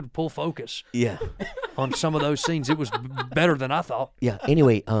they would pull focus Yeah. on some of those scenes, it was better than I thought. Yeah.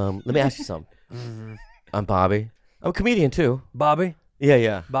 Anyway, let me ask you something. I'm Bobby. I'm a comedian too. Bobby?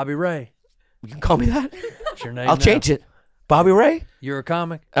 Yeah. Bobby Ray. You can call me that. That's your name I'll now. change it. Bobby Ray. You're a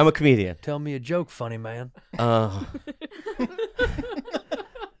comic? I'm a comedian. Tell me a joke, funny man.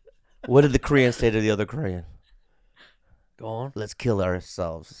 What did the Korean say to the other Korean? Go on. Let's kill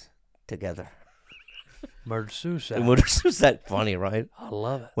ourselves together. Murder-suicide. Murder-suicide. Funny, right? I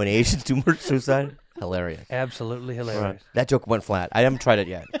love it. When Asians do murder-suicide, hilarious. Absolutely hilarious. Right. That joke went flat. I haven't tried it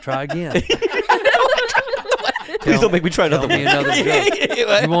yet. Try again. Please don't make me try another Tell me one. another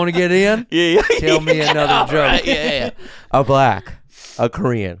joke. You want to get in? Yeah. Tell me another All joke. right, yeah. A black, a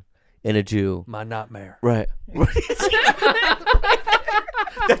Korean, and a Jew. My nightmare. Right.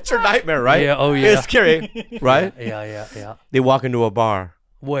 That's your nightmare, right? Yeah, oh, yeah. It's scary, right? Yeah. They walk into a bar.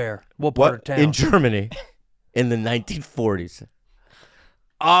 Where? What part of town? In Germany in the 1940s.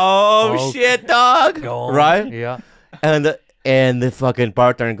 Oh, shit, dog. Go on. Right? Yeah. And the fucking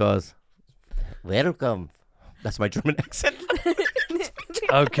bartender goes, welcome. That's my German accent.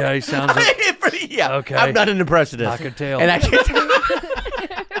 Okay, sounds like... Yeah. Okay. I'm not an impressionist. I could tell. And I can tell.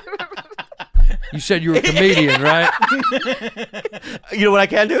 You said you were a comedian, right? You know what I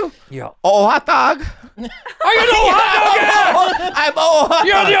can do? Yeah. Oh, hot dog. Are you the hot dog guy? I'm hot dog.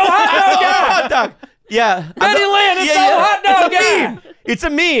 You're the hot dog guy. Hot dog. Yeah. Betty Lynn, it's the hot dog guy. It's a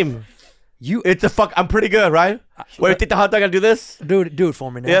meme. It's a fuck. I'm pretty good, right? Wait, take the hot dog and do this. Do it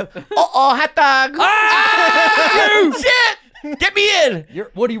for me now. Yeah. Oh, hot dog. Ah! Shit. Get me in.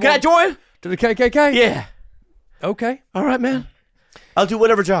 What do you Can want? I join? To the KKK? Yeah. Okay. All right, man. I'll do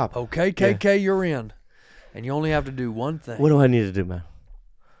whatever job. Okay, KK, you're in. And you only have to do one thing. What do I need to do, man?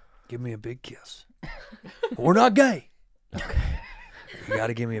 Give me a big kiss. We're not gay. Okay. You got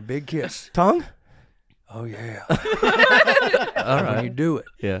to give me a big kiss. Tongue? Oh, yeah. All right. When you do it,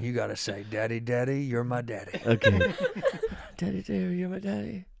 you got to say, Daddy, Daddy, you're my daddy. Okay. Daddy, Daddy, you're my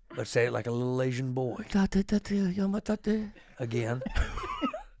daddy. But say it like a little Asian boy. Daddy, Daddy, you're my daddy. Again.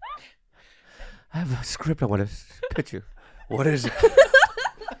 I have a script I want to pitch you. What is it?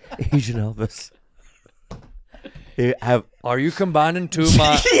 Asian Elvis. Are you combining two of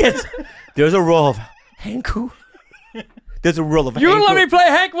my... Yes. There's a role of Hanku. There's a role of You Hanku. let me play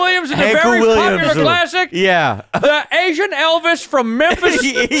Hank Williams in the Hanku very Williams. popular classic? Yeah. The Asian Elvis from Memphis,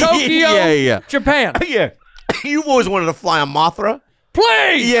 Tokyo, Yeah. Japan. Yeah. You've always wanted to fly on Mothra?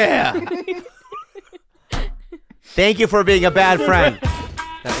 Please! Yeah. Thank you for being a bad friend.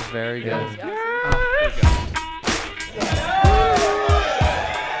 That was very good.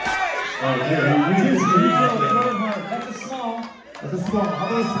 That's a small. How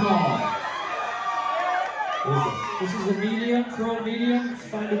about a small? This is a medium. Throw a medium.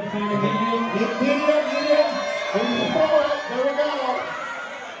 Find a medium. Medium. Moving forward. There we go.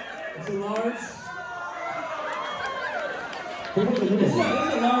 It's a large. This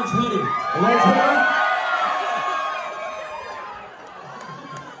is a large hoodie. A large hoodie?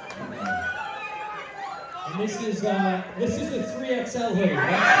 And this is a 3XL hoodie.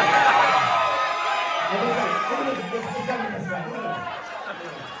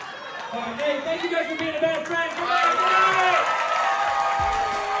 Hey, thank you guys for being a bad friend. Come on,